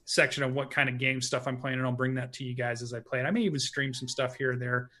little section of what kind of game stuff I'm playing, and I'll bring that to you guys as I play it. I may even stream some stuff here and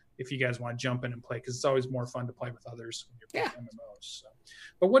there if you guys want to jump in and play, because it's always more fun to play with others when you're playing MMOs. So.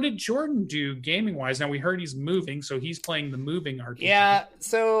 But what did Jordan do gaming wise? Now we heard he's moving, so he's playing the moving RPG. Yeah,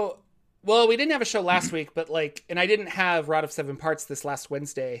 so well, we didn't have a show last week, but and I didn't have Rod of Seven Parts this last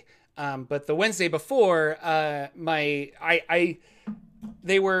Wednesday. But the Wednesday before, my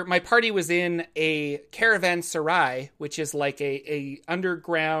party was in a caravanserai, which is like a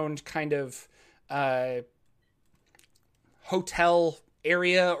underground kind of hotel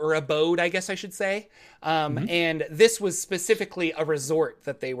area or abode, I guess I should say. And this was specifically a resort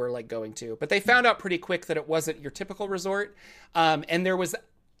that they were like going to, but they found out pretty quick that it wasn't your typical resort. And there was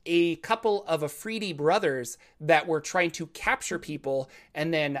a couple of Afridi brothers that were trying to capture people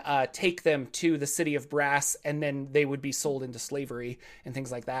and then take them to the city of Brass, and then they would be sold into slavery and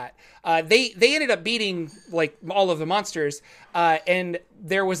things like that. They ended up beating like all of the monsters, and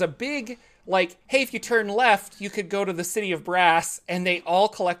there was a big like, hey, if you turn left, you could go to the city of Brass, and they all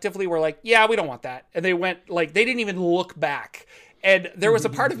collectively were like, yeah, we don't want that, and they went like they didn't even look back. And there was a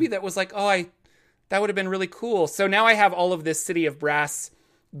part of me that was like, oh, that would have been really cool. So now I have all of this city of Brass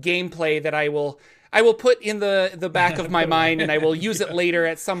gameplay that I will put in the back of my mind, and I will use it later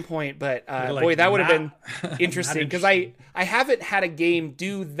at some point. But boy, that would have been interesting, because I haven't had a game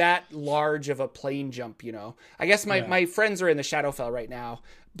do that large of a plane jump. I guess my friends are in the Shadowfell right now,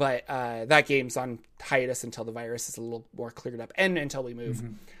 but that game's on hiatus until the virus is a little more cleared up and until we move.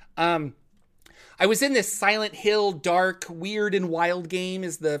 I was in this Silent Hill, dark, weird, and wild game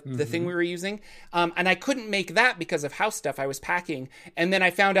is the thing we were using. And I couldn't make that because of house stuff I was packing. And then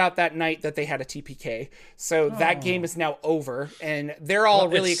I found out that night that they had a TPK. So that game is now over, and they're all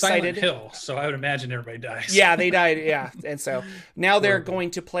really excited. Silent Hill, so I would imagine everybody dies. Yeah, they died, yeah. And so now they're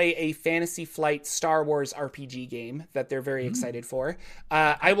going to play a Fantasy Flight Star Wars RPG game that they're very excited for.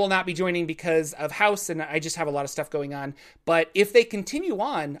 I will not be joining because of house, and I just have a lot of stuff going on. But if they continue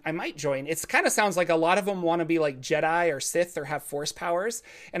on, I might join. It kind of sounds like a lot of them want to be like Jedi or Sith or have force powers,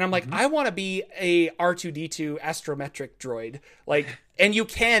 and I'm like, I want to be a R2D2 astrometric droid, like, and you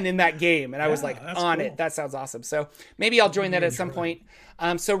can in that game. And I was like, on cool. It. That sounds awesome. So maybe I'll join that at some point.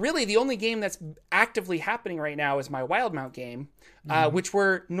 So really the only game that's actively happening right now is my Wildmount game, which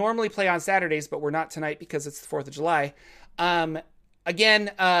we're normally play on Saturdays, but we're not tonight because it's the 4th of July.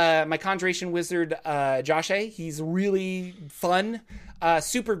 Again, my Conjuration Wizard, Josh A., he's really fun,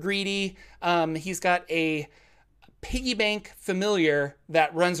 super greedy. He's got a piggy bank familiar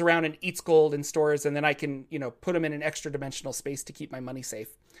that runs around and eats gold in stores, and then I can, put him in an extra dimensional space to keep my money safe.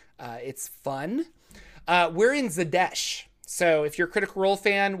 It's fun. We're in Zadesh. So if you're a Critical Role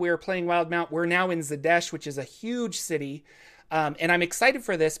fan, we're playing Wildmount. We're now in Zadesh, which is a huge city. And I'm excited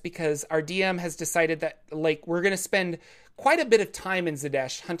for this because our DM has decided that we're going to spend quite a bit of time in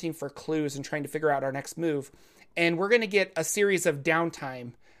Zadesh hunting for clues and trying to figure out our next move. And we're going to get a series of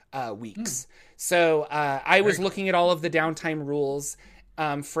downtime weeks. So I was looking at all of the downtime rules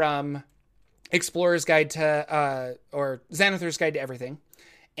from Explorer's Guide to or Xanathar's Guide to Everything.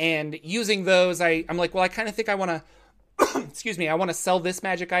 And using those, I'm like, well, I kind of think I want to, excuse me, I want to sell this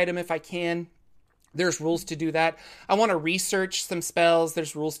magic item if I can. There's rules to do that. I want to research some spells.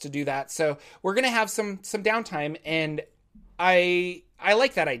 There's rules to do that. So we're going to have some downtime, and I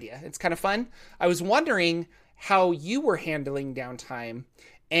like that idea. It's kind of fun. I was wondering how you were handling downtime,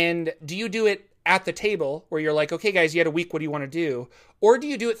 and do you do it at the table where you're like, okay, guys, you had a week. What do you want to do? Or do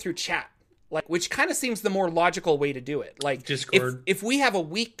you do it through chat? Which kind of seems the more logical way to do it. Like Discord. If we have a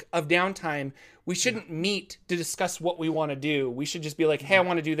week of downtime, we shouldn't meet to discuss what we want to do. We should just be like, hey, I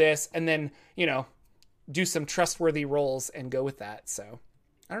want to do this. And then, do some trustworthy roles and go with that. So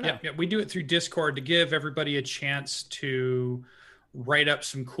I don't know. Yeah, we do it through Discord to give everybody a chance to write up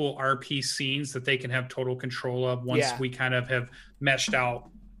some cool RP scenes that they can have total control of once we kind of have meshed out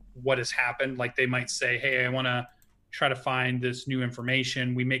what has happened. Like they might say, hey, I want to try to find this new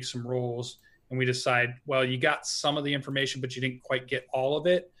information. We make some rolls and we decide, well, you got some of the information, but you didn't quite get all of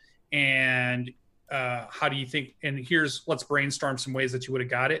it. And how do you think, and let's brainstorm some ways that you would have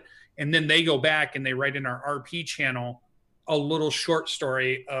got it. And then they go back and they write in our RP channel, a little short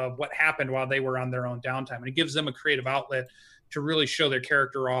story of what happened while they were on their own downtime. And it gives them a creative outlet to really show their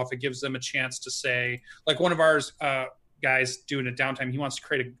character off. It gives them a chance to say, like one of ours guys doing a downtime, he wants to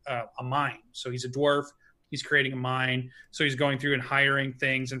create a mine. So he's a dwarf. He's creating a mine. So he's going through and hiring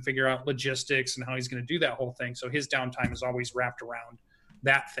things and figure out logistics and how he's going to do that whole thing. So his downtime is always wrapped around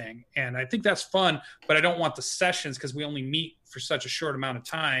that thing. And I think that's fun, but I don't want the sessions because we only meet for such a short amount of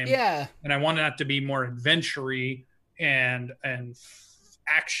time. Yeah. And I want it to be more adventure-y and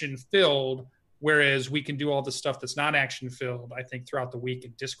action filled, whereas we can do all the stuff that's not action filled, I think, throughout the week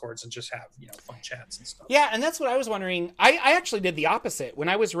in Discords and just have, fun chats and stuff. Yeah, and that's what I was wondering. I actually did the opposite. When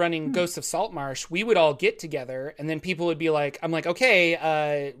I was running Ghosts of Saltmarsh, we would all get together, and then people would be like, I'm like,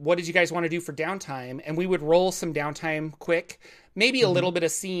 okay, what did you guys want to do for downtime? And we would roll some downtime quick, maybe a little bit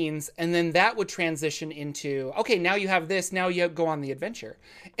of scenes, and then that would transition into, okay, now you have this, now you go on the adventure.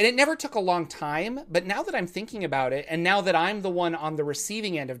 And it never took a long time, but now that I'm thinking about it, and now that I'm the one on the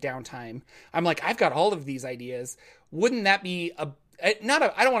receiving end of downtime, I'm like, I've got all of these ideas. Wouldn't that be I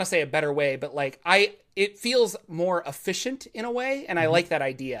don't want to say a better way, but like it feels more efficient in a way, and I like that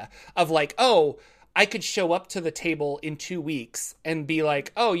idea of like, oh, I could show up to the table in 2 weeks and be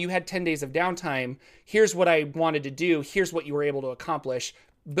like, oh, you had 10 days of downtime. Here's what I wanted to do. Here's what you were able to accomplish.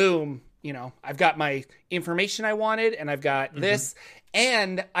 Boom. I've got my information I wanted, and I've got this,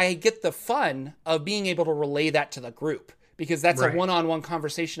 and I get the fun of being able to relay that to the group, because that's a one-on-one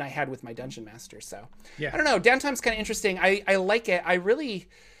conversation I had with my dungeon master. So I don't know. Downtime's kind of interesting. I like it. I really,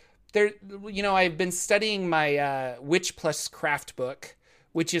 I've been studying my Witch Plus Craft book,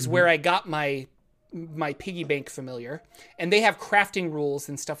 which is where I got my piggy bank familiar, and they have crafting rules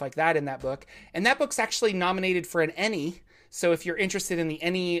and stuff like that in that book. And that book's actually nominated for an ENnie. So if you're interested in the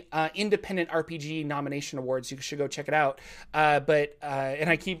ENnie Independent RPG nomination awards, you should go check it out. And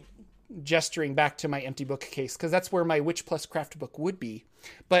I keep gesturing back to my empty bookcase because that's where my Witch Plus Craft book would be.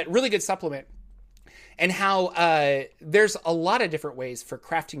 But really good supplement. And how there's a lot of different ways for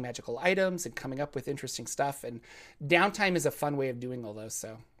crafting magical items and coming up with interesting stuff. And downtime is a fun way of doing all those.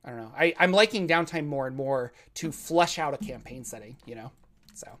 So I don't know. I'm liking downtime more and more to flesh out a campaign setting,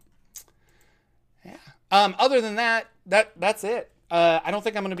 So yeah. Other than that's it. I don't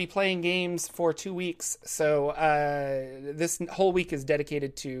think I'm going to be playing games for 2 weeks. So this whole week is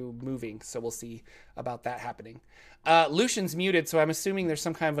dedicated to moving. So we'll see about that happening. Lucian's muted, so I'm assuming there's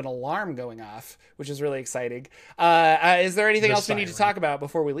some kind of an alarm going off, which is really exciting. Is there anything else we need to talk about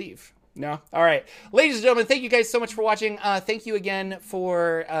before we leave? No? All right. Ladies and gentlemen, thank you guys so much for watching. Thank you again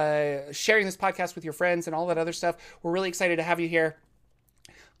for sharing this podcast with your friends and all that other stuff. We're really excited to have you here.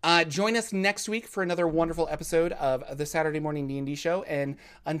 Join us next week for another wonderful episode of the Saturday Morning D&D Show. And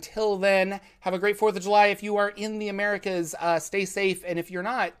until then, have a great 4th of July. If you are in the Americas, stay safe. And if you're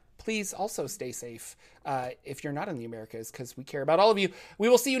not, please also stay safe if you're not in the Americas, because we care about all of you. We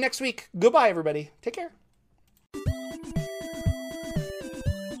will see you next week. Goodbye, everybody. Take care.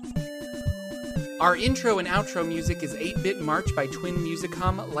 Our intro and outro music is 8-Bit March by Twin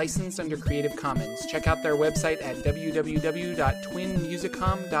Musicom, licensed under Creative Commons. Check out their website at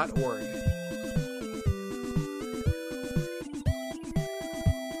www.twinmusicom.org.